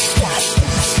 don't stop.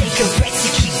 Take a breath to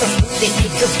keep from moving,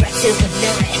 take a breath till the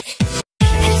night.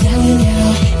 I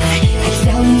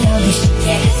don't know who she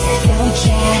is, I don't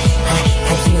care,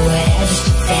 I do whatever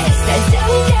she says. I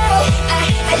don't know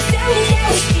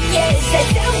who she is, I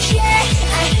don't care,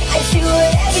 I do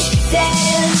whatever she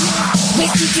says. We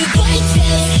keep your bite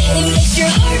down steady, makes your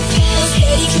heart pound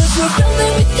steady, cause we're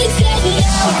rolling with the dead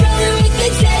now, rolling with the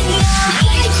dead now.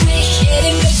 I quit shit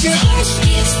and make your heart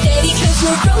skip steady, cause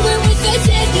we're rolling with the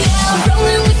dead now,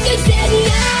 rolling with the dead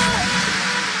now.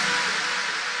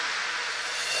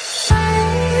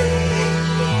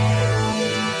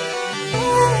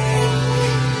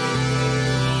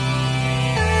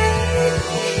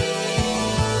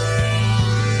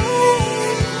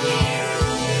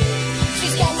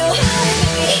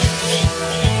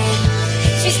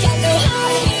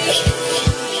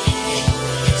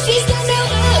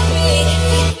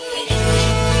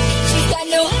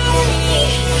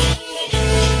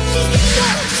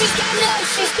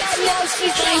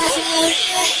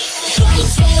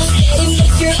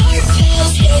 Your heart pound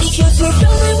steady, cause we're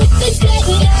rolling with the dead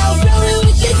now, rolling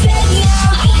with the dead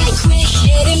now. I quit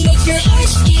shit and make your heart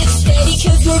skip steady,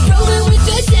 cause we're rolling with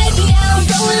the dead now,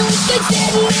 rolling with the dead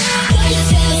now. Light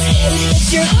down steady, make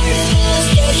your heart pound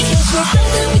steady, cause we're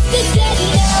rolling with the dead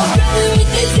now, rolling with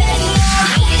the dead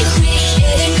now. I quit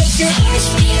shit and make your heart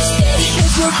skip steady,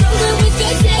 cause we're rolling with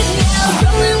the dead now,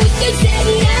 rolling with the dead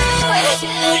now.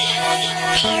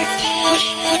 Heart pound,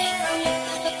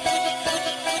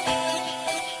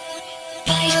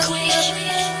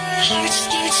 heart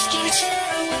skip, skip.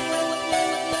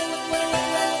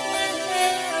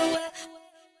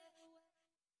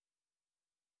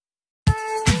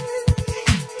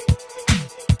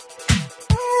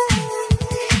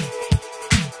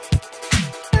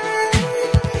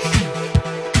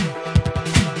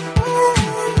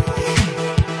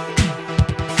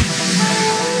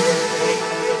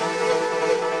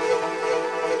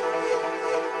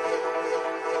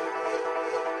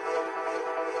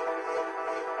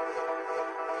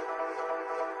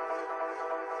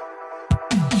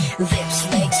 Lips,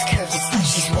 legs, curves, it's like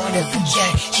she's one of a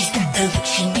kind. She's got the look,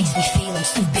 she makes me feel I'm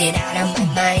stupid out of my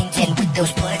mind. And with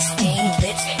those blood-stained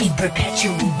lips in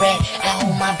perpetual red, I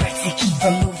hold my breath to keep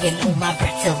from moving, hold my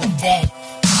breath till I'm dead.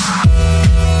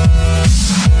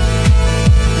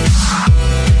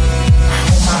 I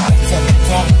hold my breath till I'm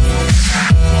dead.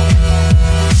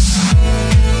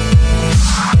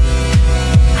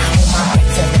 I hold my breath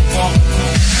till I'm dead.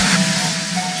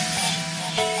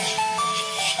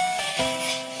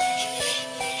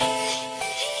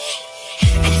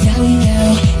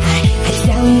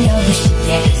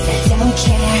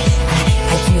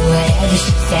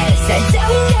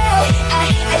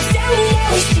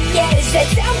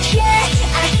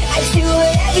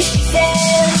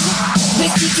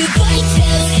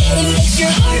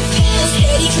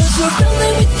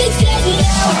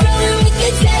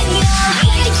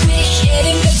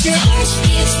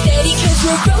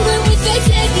 with the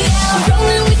dead now,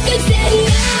 rolling with the dead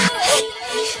now.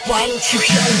 Why don't you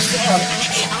calm down?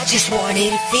 I just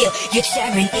wanted to feel you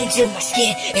tearing into my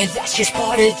skin, and that's just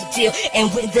part of the deal.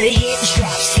 And when the hit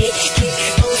drops, hit,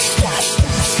 oh stop,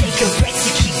 take a breath to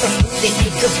keep from moving,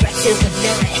 take a breath till the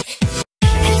night.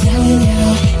 I don't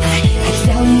know, I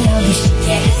don't know who she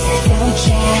is, I don't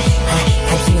care,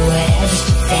 I do whatever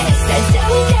she says. I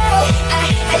don't know,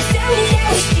 I don't know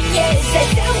who she is, I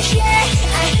don't care,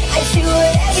 I do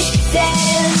whatever she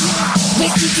says. We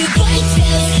keep you blind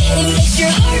down, and it makes your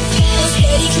heart pound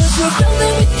steady, cause we're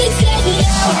rolling with the dead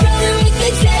now, rolling with the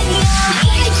dead now.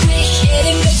 I quit shit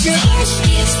and make your heart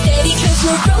skip steady, cause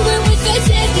we're rolling with the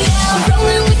dead now,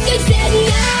 rolling with the dead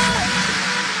now.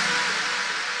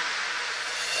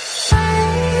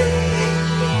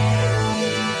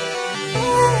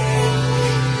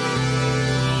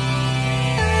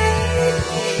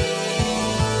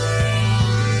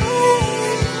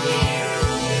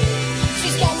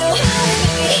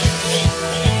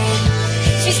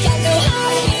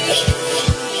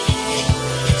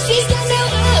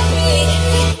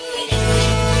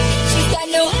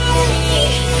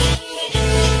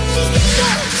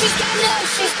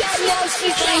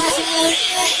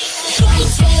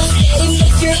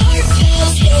 Your heart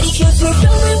pounds steady, cause we're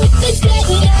rolling with the dead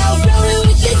now, rolling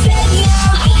with the dead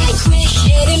now. I quit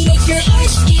shit and make your heart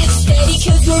skip steady,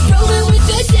 cause we're rolling with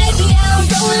the dead now,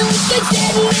 rolling with the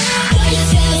dead now. Lights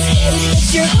down steady, make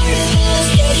your heart pounds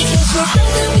steady, cause we're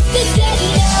rolling with the dead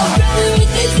now, rolling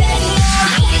with the dead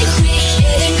now. I quit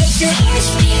shit and make your heart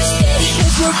skip steady,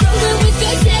 cause we're rolling with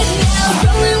the dead now,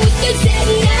 rolling with the dead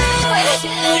now. Lights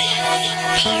down,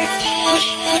 heart pound.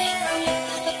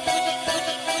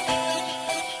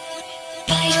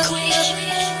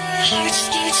 Heart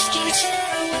scared, scared.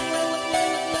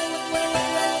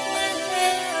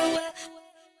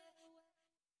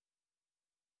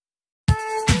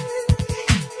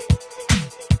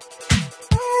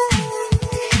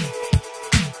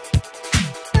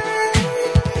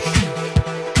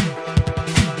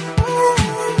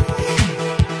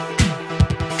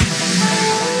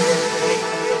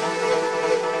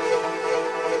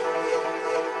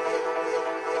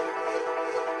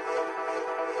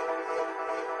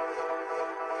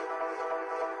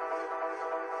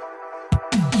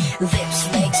 Lips,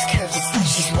 legs, curves, it's like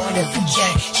she's one of a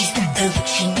kind. She's got the look,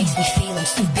 she makes me feel I'm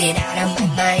stupid out of my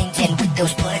mind. And with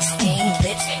those blood-stained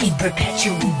lips in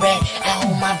perpetual red, I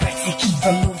hold my breath to keep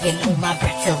from moving, hold my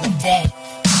breath till I'm dead.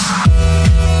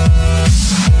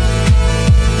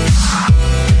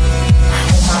 I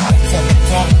hold my breath till I'm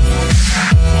dead.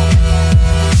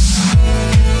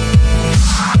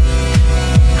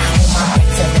 I hold my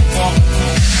breath till I'm dead.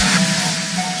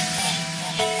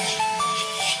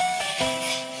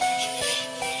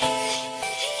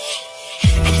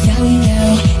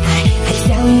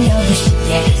 I don't know who she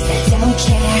is, I don't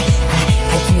care,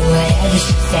 I do whatever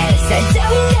she says. I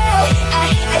don't know,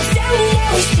 I don't know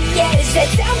who she is, I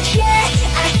don't care,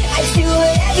 I do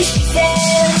whatever she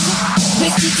says. We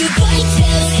keep you blind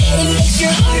down, and it makes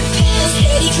your heart pound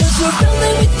steady, cause we're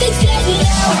rolling with the dead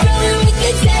now, rolling with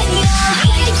the dead now.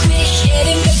 I quit shit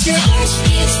and make your heart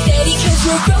skip steady, cause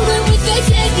we're rolling with the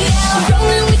dead now,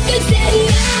 rolling with the dead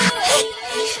now.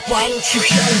 Why don't you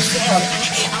calm down?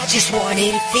 I just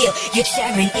wanted to feel you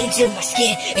tearing into my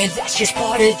skin, and that's just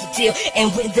part of the deal. And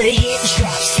when the hit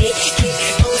drops, hit,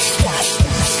 oh stop,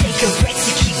 take a breath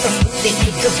to keep from moving,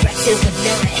 take a breath till the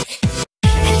night.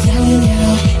 I don't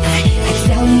know, I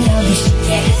don't know who she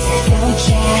is, I don't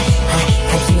care,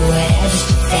 I do whatever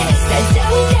she says. I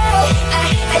don't know,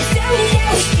 I don't know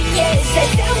who she is,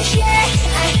 I don't care,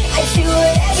 I do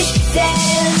whatever she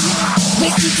says. We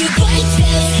keep you blind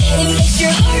down, and it makes your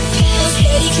heart pound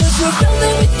steady, cause we're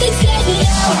rolling with the dead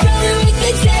now, rolling with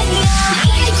the dead now.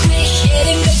 I quit shit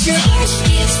and make your heart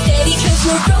skip steady, cause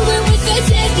we're rolling with the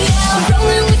dead now,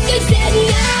 rolling with the dead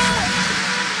now.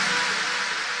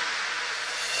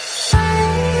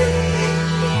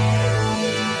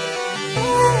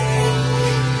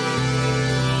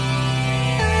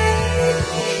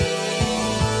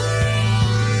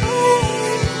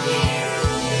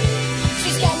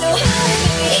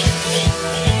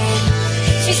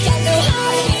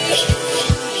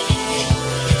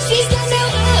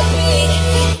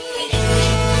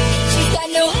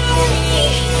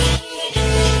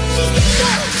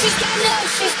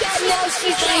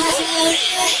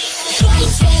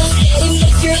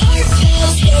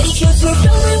 Cause we're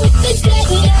rolling with the dead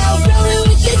now, rolling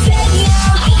with the dead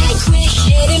now. I quit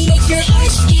shit and make your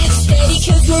heart skip steady,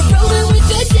 cause we're rolling with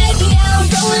the dead now,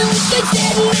 rolling with the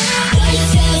dead now. Lights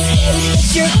down steady,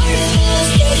 make your heart pound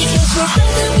steady, cause we're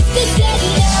rolling with the dead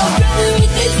now, rolling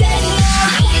with the dead now.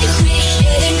 I quit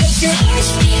shit and make your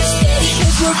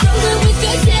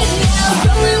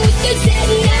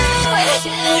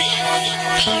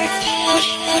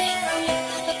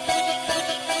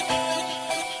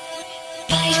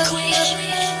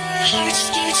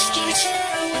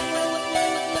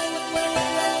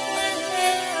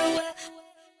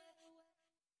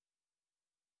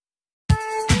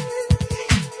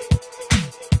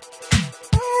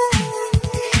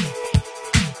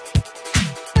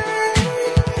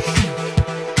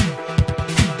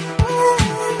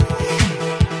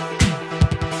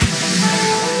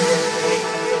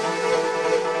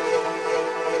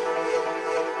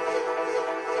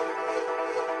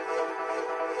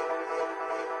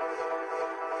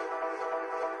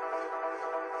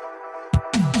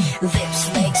Lips,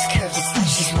 legs curved, it's like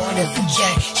she's one of a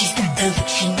kind. She's got the look,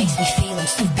 she makes me feel I'm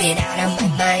stupid out of my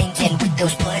mind. And with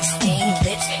those blood-stained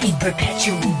lips in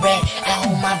perpetual red, I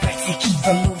hold my breath to keep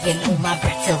from moving, hold my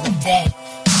breath till I'm dead.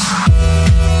 I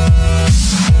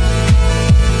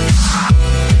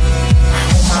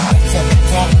hold my breath till I'm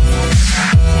dead.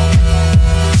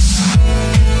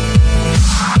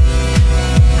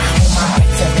 I hold my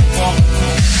breath till I'm dead.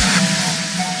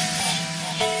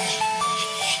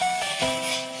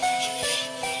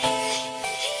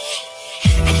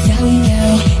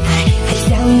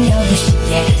 I don't know who she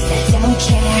is, I don't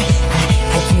care,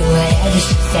 I do whatever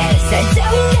she says. I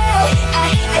don't know,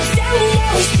 I don't know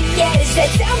who she is, I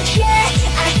don't care,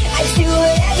 I do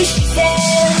whatever she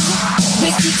says.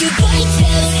 With the goodbye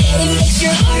tells, and it makes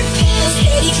your heart pound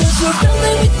steady, cause we're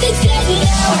rolling with the dead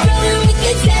now, rolling with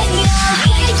the dead now.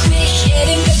 I quit, and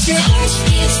it makes your heart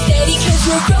skip steady, cause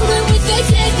we're rolling with the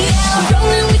dead now,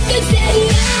 rolling with the dead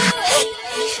now.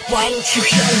 Why don't you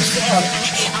shut down?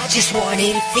 I just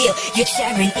wanted to feel you're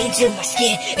tearing into my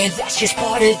skin, and that's just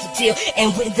part of the deal.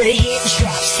 And when the hit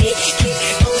drops, hit,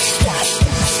 don't stop.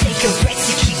 Take a breath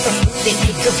to keep from moving,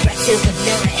 take a breath till the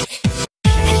night.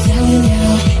 I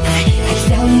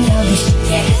don't know who she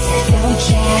is, I don't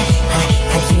care,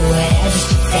 I do whatever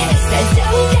she says. I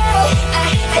don't know,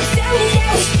 I don't know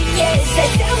who she is,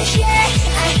 I don't care,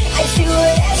 I do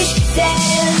whatever she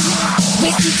says.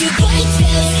 With the goodbye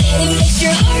tells, and it makes your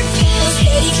heart pound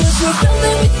steady, cause we're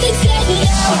rolling with the dead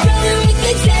now, rolling with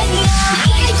the dead now.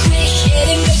 I quit, and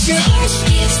it makes your heart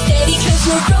skip steady, cause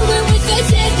we're rolling with the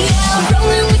dead now,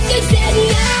 rolling with the dead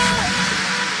now.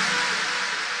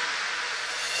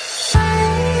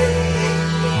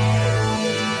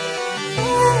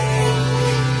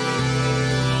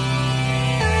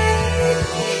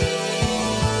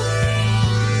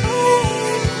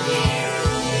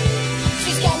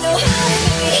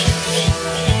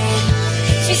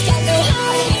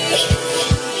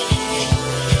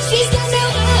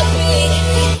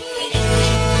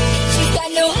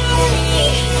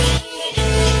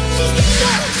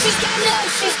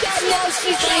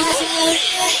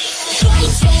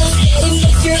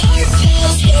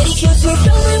 Cause we're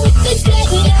rolling with the dead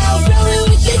now, rolling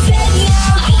with the dead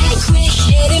now. I quit,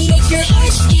 and it makes your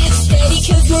heart skip steady,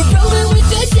 cause we're rolling with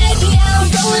the dead now,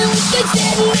 rolling with the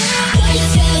dead now. Light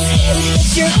down, and it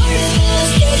makes your heart pound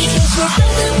steady, cause we're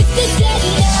rolling with the dead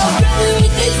now, rolling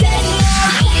with the dead now.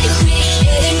 I quit,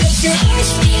 and it makes your heart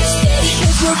skip steady,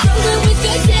 cause we're rolling with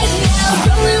the dead now,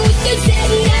 rolling with the dead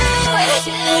now.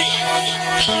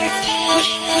 Heart pound.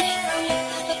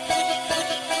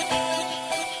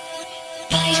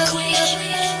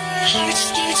 Heart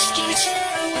skits.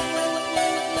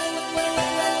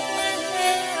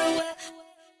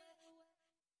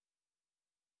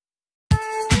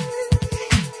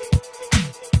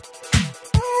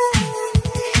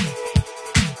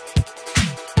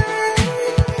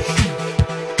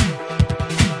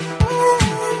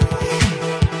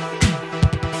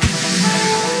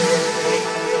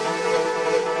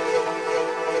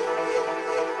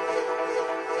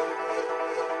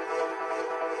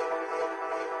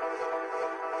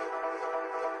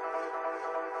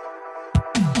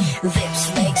 Lips,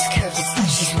 legs curved, it's like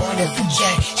she's one of a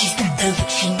kind. She's got the look,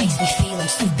 she makes me feel I'm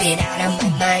stupid out of my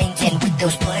mind. And with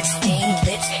those blood-stained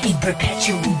lips in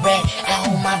perpetual red, I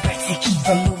hold my breath to keep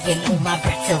from moving, hold my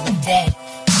breath till I'm dead.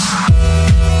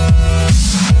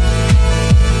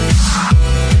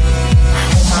 I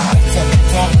hold my breath till I'm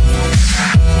dead.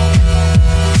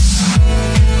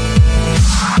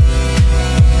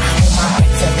 I hold my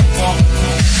breath till I'm dead.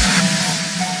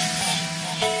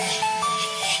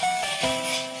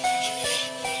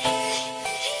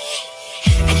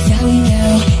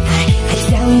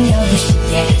 I don't know who she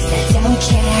is, I don't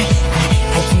care,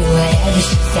 I do whatever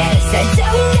she says. I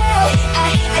don't know,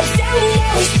 I don't know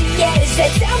who she is, I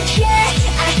don't care,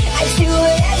 I do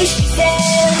whatever she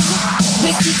says.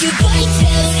 With the goodbye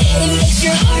tells, and it makes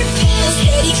your heart pound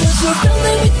steady, cause we're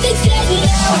rolling with the dead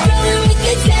now, rolling with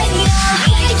the dead now.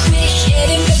 I quit, and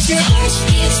it makes your heart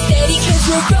skip steady, cause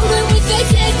we're rolling with the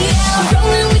dead now,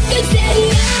 rolling with the dead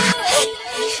now.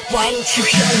 Why don't you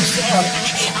shut them down?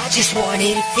 I just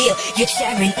wanted to feel you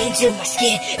tearing into my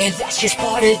skin, and that's just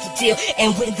part of the deal.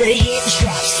 And when the hit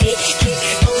drops, hit,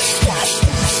 oh stop.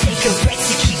 Take a breath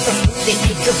to keep from moving,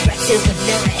 take a breath till the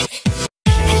night.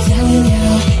 I don't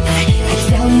know, I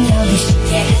don't know who she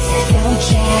is, I don't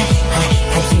care,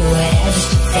 I do whatever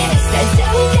she says. I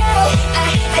don't know,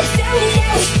 I don't know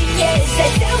who she is,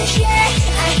 I don't care,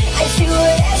 I do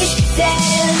whatever she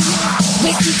says. We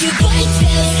keep your body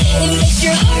down, and it makes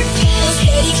your heart pound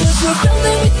steady, cause we're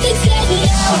rolling with the dead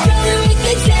now, rolling with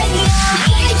the dead now.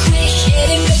 I quit, and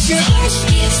it makes your heart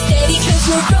skip steady, cause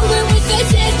we're rolling with the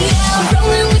dead now,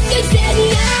 rolling with the dead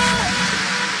now.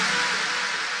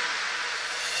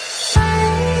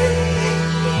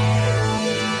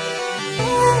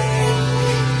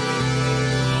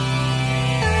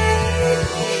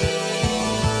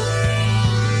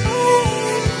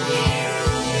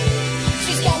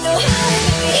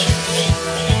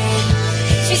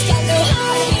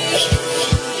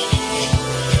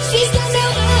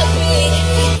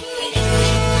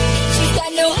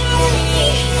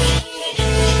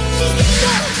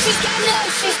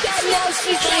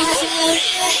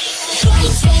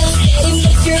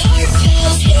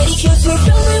 Cause we're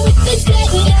rolling with the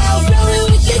dead now,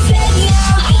 rolling with the dead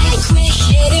now. I quit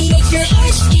shit and make your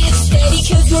heart skip steady,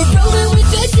 cause we're rolling with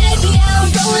the dead now,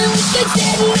 rolling with the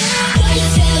dead now. Right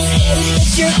down steady,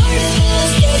 make your heart pound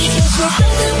steady, cause we're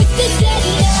rolling with the dead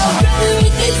now, rolling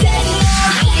with the dead now.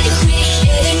 I quit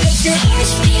shit and make your heart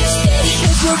skip steady,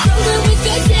 cause we're rolling with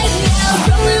the dead now,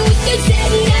 rolling with the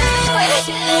dead now. Right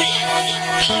down,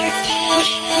 heart pound.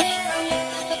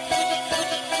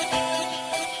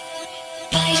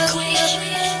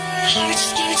 Heart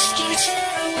skips.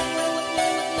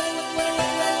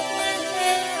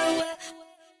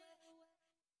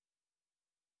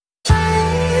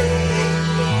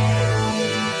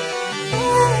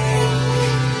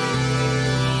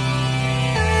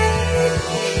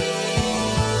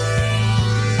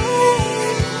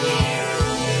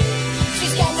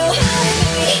 She's got no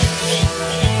heartbeat.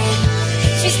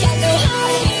 She's got no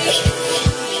heartbeat.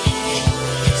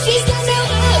 She's got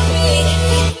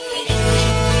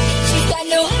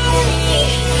no heartbeat.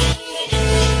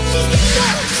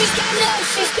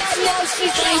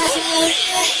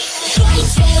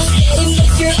 It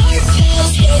makes your heart pound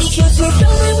steady, cause we're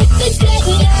rolling with the dead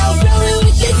now, rolling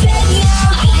with the dead now.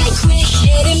 I quit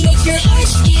shit and make your heart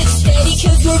skip steady,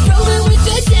 cause we're rolling with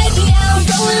the dead now,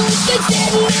 rolling with the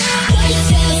dead now. Right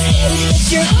down steady, makes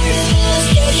your heart pound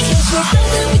steady, cause we're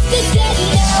rolling with the dead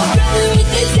now, rolling with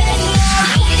the dead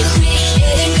now. I quit shit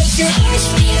and make your heart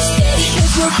skip steady,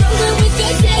 cause we're rolling with the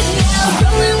dead now,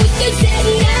 rolling with the dead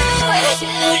now. Right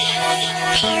down,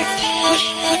 heart pound.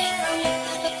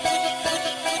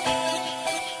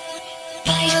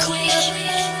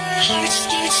 Heart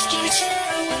skips.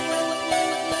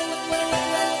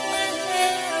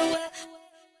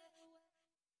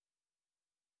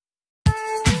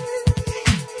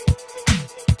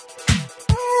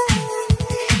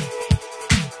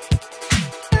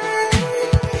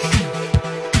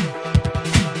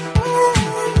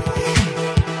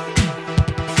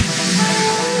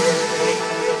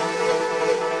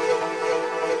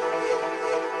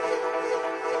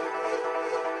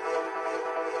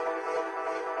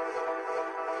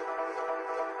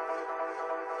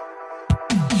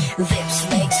 Lips,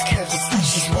 legs, curves, it's like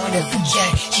she's one of a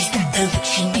kind. She's got the look,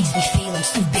 she makes me feel I'm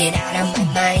stupid out of my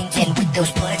mind. And with those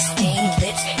blood-stained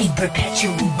lips in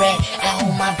perpetual red, I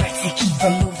hold my breath to keep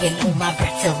from moving, hold my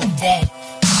breath till I'm dead. I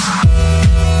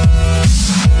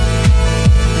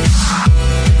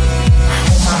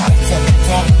hold my breath till I'm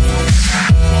dead.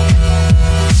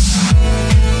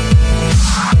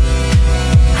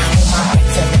 I hold my breath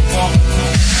till I'm dead.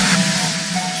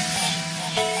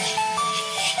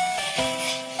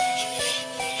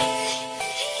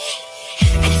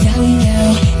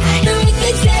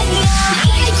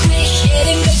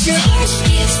 Your heart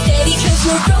skips steady, cause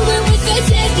we're rolling with the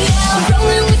dead now,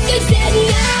 rolling with the dead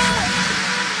now.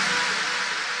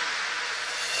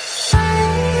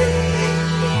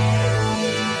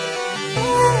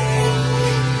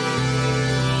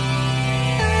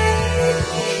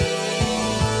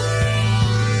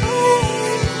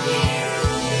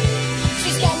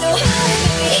 She's got no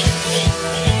heartbeat.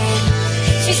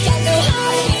 She's got no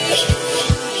heartbeat.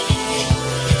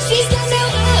 She's got no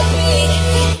heartbeat.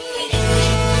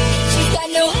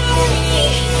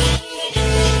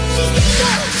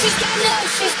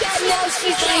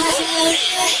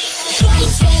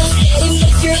 It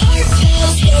makes your heart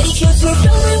pound steady, cause we're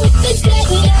rolling with the dead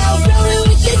now, rolling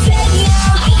with the dead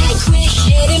now. I quit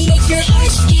shit and make your heart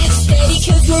skip steady,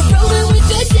 cause we're rolling with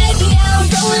the dead now,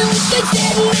 rolling with the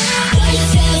dead now.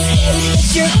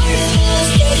 your heart feel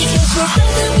steady, 'cause we're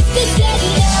rolling with the dead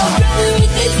now, rolling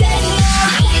with the dead now.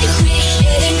 Like we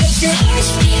hit and make your heart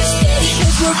feel steady,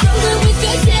 'cause we're rolling with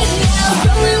the dead now,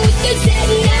 rolling with the dead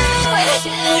now.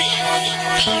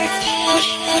 Heart pound,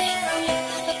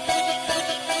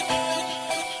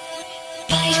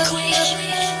 bite quick,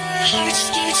 heart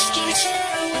scared, scared.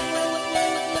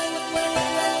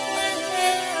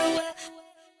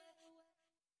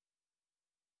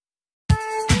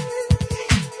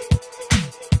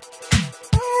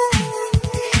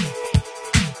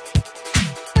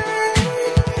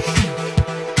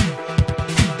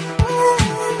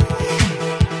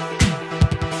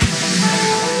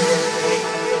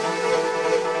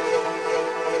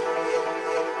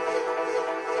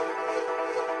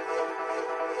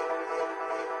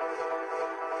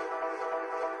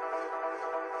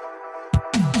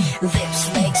 Lips,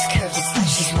 legs curved, it's like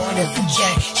she's one of a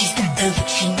kind. She's got the look,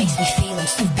 she makes me feel I'm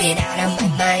stupid out of my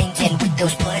mind. And with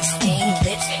those blood-stained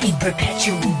lips in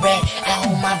perpetual red, I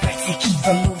hold my breath to keep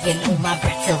from moving, hold my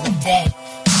breath till I'm dead.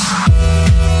 I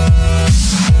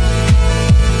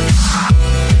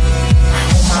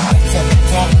hold my breath till I'm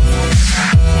dead.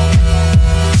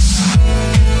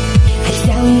 I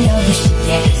don't know who she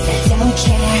is, I don't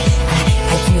care.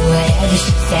 I do whatever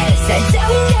she says, I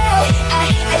don't know.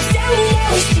 I don't know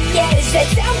who she is, I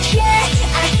don't care.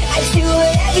 I do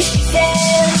whatever she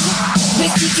says. We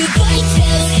keep your bite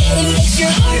down, and makes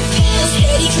your heart pound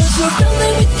steady, 'cause we're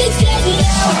rolling with the dead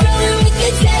now, rolling with the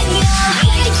dead now.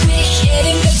 Like we hit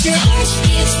and makes your heart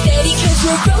feel steady, 'cause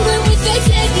we're rolling with the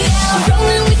dead now,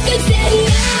 rolling with the dead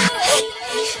now.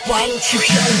 Why don't you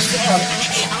calm down?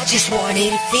 I just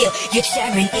wanted to feel you're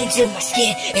tearing into my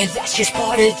skin, and that's just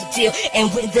part of the deal.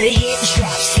 And when the hit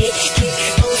drops, hit,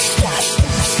 oh stop,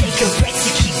 take a breath to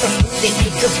keep from moving,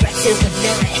 take a breath till the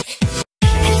night. I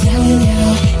don't know,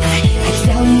 I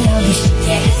don't know who she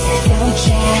is, I don't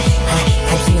care.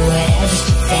 I do whatever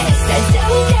she says, I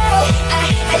don't know,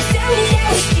 I don't know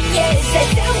who she is, I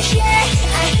don't care.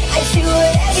 I do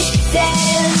whatever she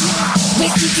says. We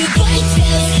keep your bite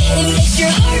down, and makes your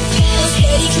heart pound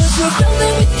steady, 'cause we're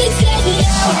rolling with the dead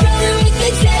now, rolling with the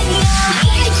dead now.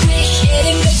 Like we hit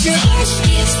and makes your heart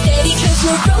feel steady, 'cause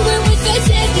we're rolling with the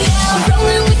dead now,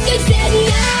 rolling with the dead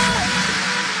now.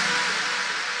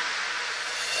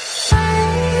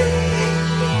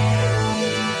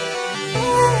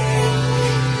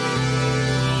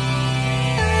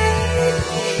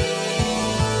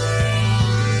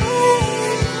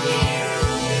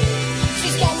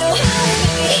 She's got no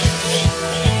heartbeat.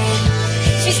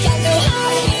 She's got no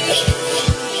heartbeat.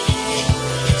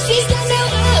 She's got no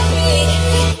heartbeat.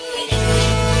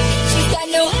 She's got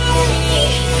no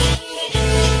heartbeat.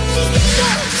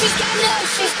 She's got no,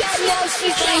 she's got no,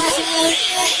 she's got no.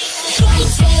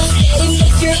 Bite down, and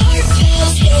make your heart pound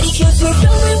steady, 'cause we're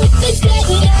rolling with the dead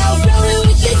now, rolling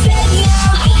with the dead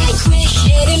now. Like we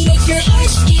hit and make your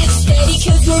heart feel steady,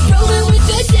 'cause we're rolling with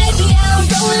the dead now,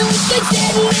 rolling with the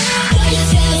dead now. Bite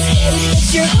down, and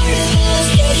make your heart pound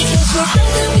steady, 'cause we're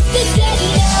rolling with the dead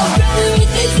now, rolling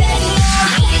with the dead now.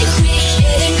 Like we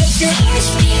hit and make your heart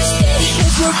feel steady,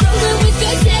 'cause we're rolling with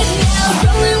the dead now,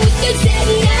 rolling with the dead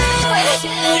now.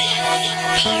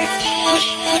 Heart pound,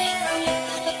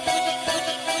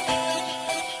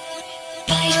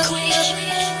 bite quick,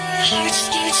 heart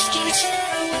scared, scared.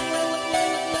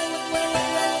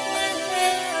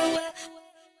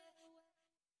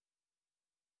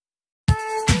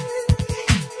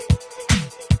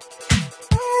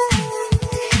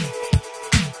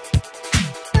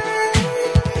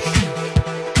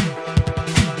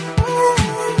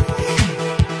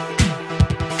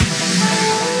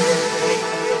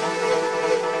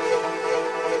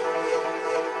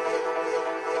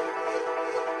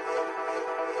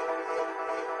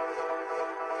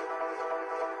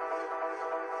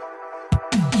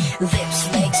 Lips,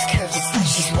 legs curved, it's like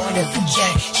she's one of a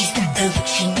kind. She's got the look,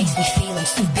 she makes me feel I'm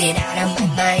stupid out of my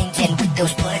mind. And with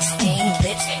those blood-stained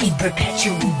lips in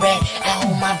perpetual red, I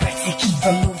hold my breath to keep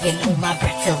from moving, hold my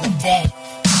breath till I'm dead.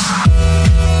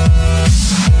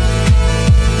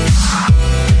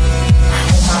 I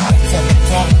hold my breath till I'm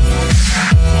dead.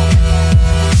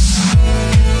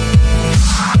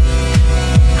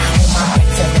 I hold my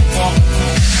breath till I'm dead.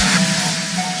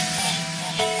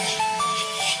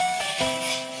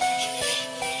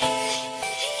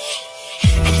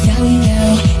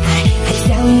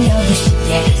 I don't know who she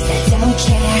is, I don't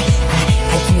care.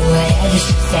 I do whatever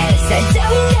she says, I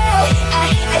don't know.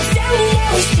 I don't know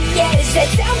who she is, I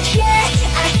don't care.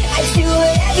 I do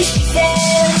whatever she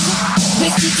says. We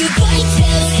keep your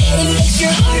vitals and it makes your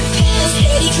heart pound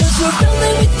steady, cause we're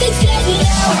rolling with the dead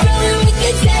now, rolling with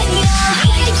the dead now.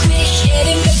 High quick and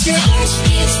it makes your heart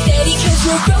skip steady, cause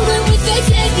we're rolling with the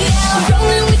dead now,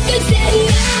 rolling with the dead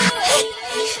now.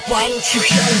 Why don't you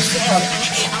calm down?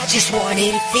 I just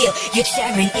wanted to feel you're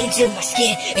tearing into my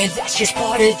skin, and that's just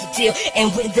part of the deal.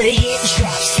 And when the hit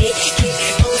drops, hit,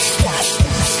 don't stop.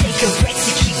 Take a breath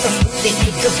to keep from moving,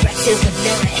 take a breath till the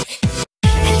night.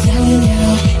 I don't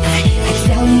know, I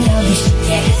don't know who she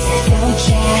is, I don't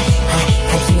care,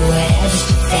 I do whatever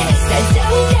she says. I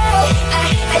don't know,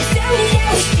 I don't know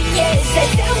who she is, I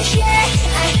don't care,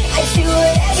 I do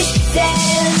whatever she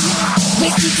says. We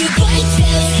keep your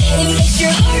vitals and it makes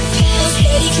your heart pound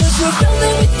steady, cause we're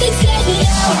rolling with the dead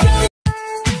now, rolling.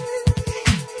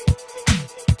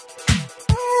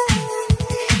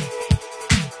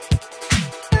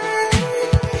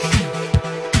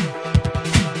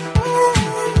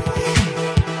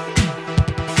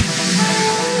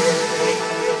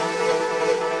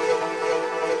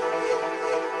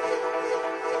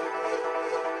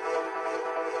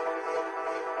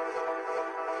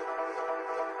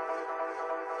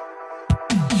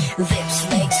 Lips,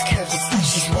 legs, curves, it's like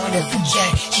she's one of a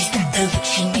kind. She's got the look,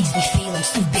 she makes me feel I'm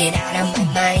stupid out of my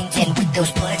mind. And with those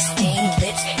blood-stained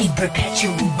lips in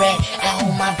perpetual red, I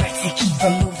hold my breath to keep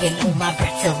from moving, hold my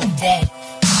breath till I'm dead.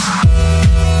 I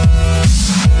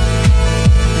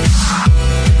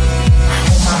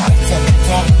hold my breath till I'm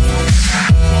dead.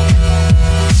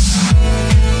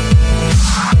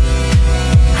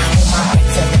 I hold my breath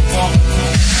till I'm dead.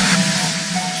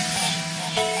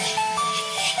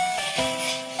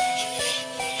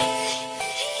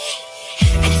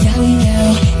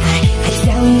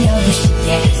 I don't know who she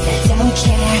is, I don't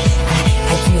care,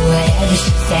 I do whatever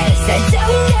she says. I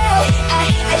don't know,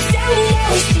 I don't know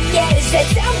who she is, I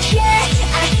don't care,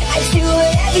 I do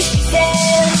whatever she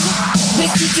says. We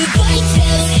keep your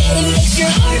vitals and it makes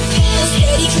your heart pound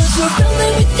steady, cause we're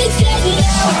rolling with the dead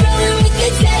now, rolling with the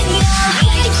dead now.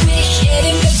 High quick and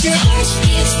it makes your heart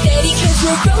skip steady, cause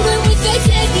we're rolling with the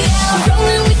dead now,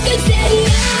 rolling with the dead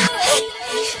now.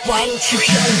 Why don't you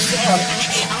calm down?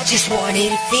 I just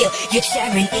wanted to feel you're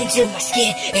tearing into my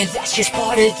skin, and that's just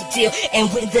part of the deal. And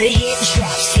when the hit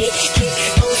drops, hit,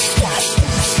 don't stop.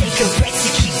 Take a breath to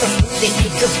keep from moving,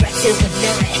 take a breath till the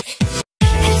night. I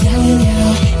don't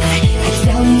know, I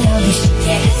don't know who she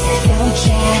is, I don't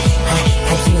care,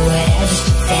 I do whatever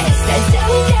she says. I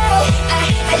don't know,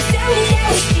 I don't know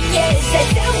who she is, I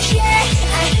don't care,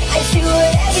 I do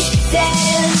whatever she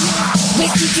says. We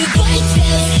keep your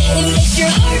vitals and it makes your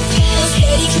heart pound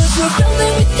steady, cause we're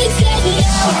rolling with the dead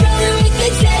now, rolling with the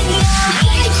dead now.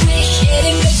 High quick and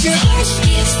it makes your heart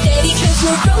skip steady, cause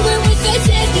we're rolling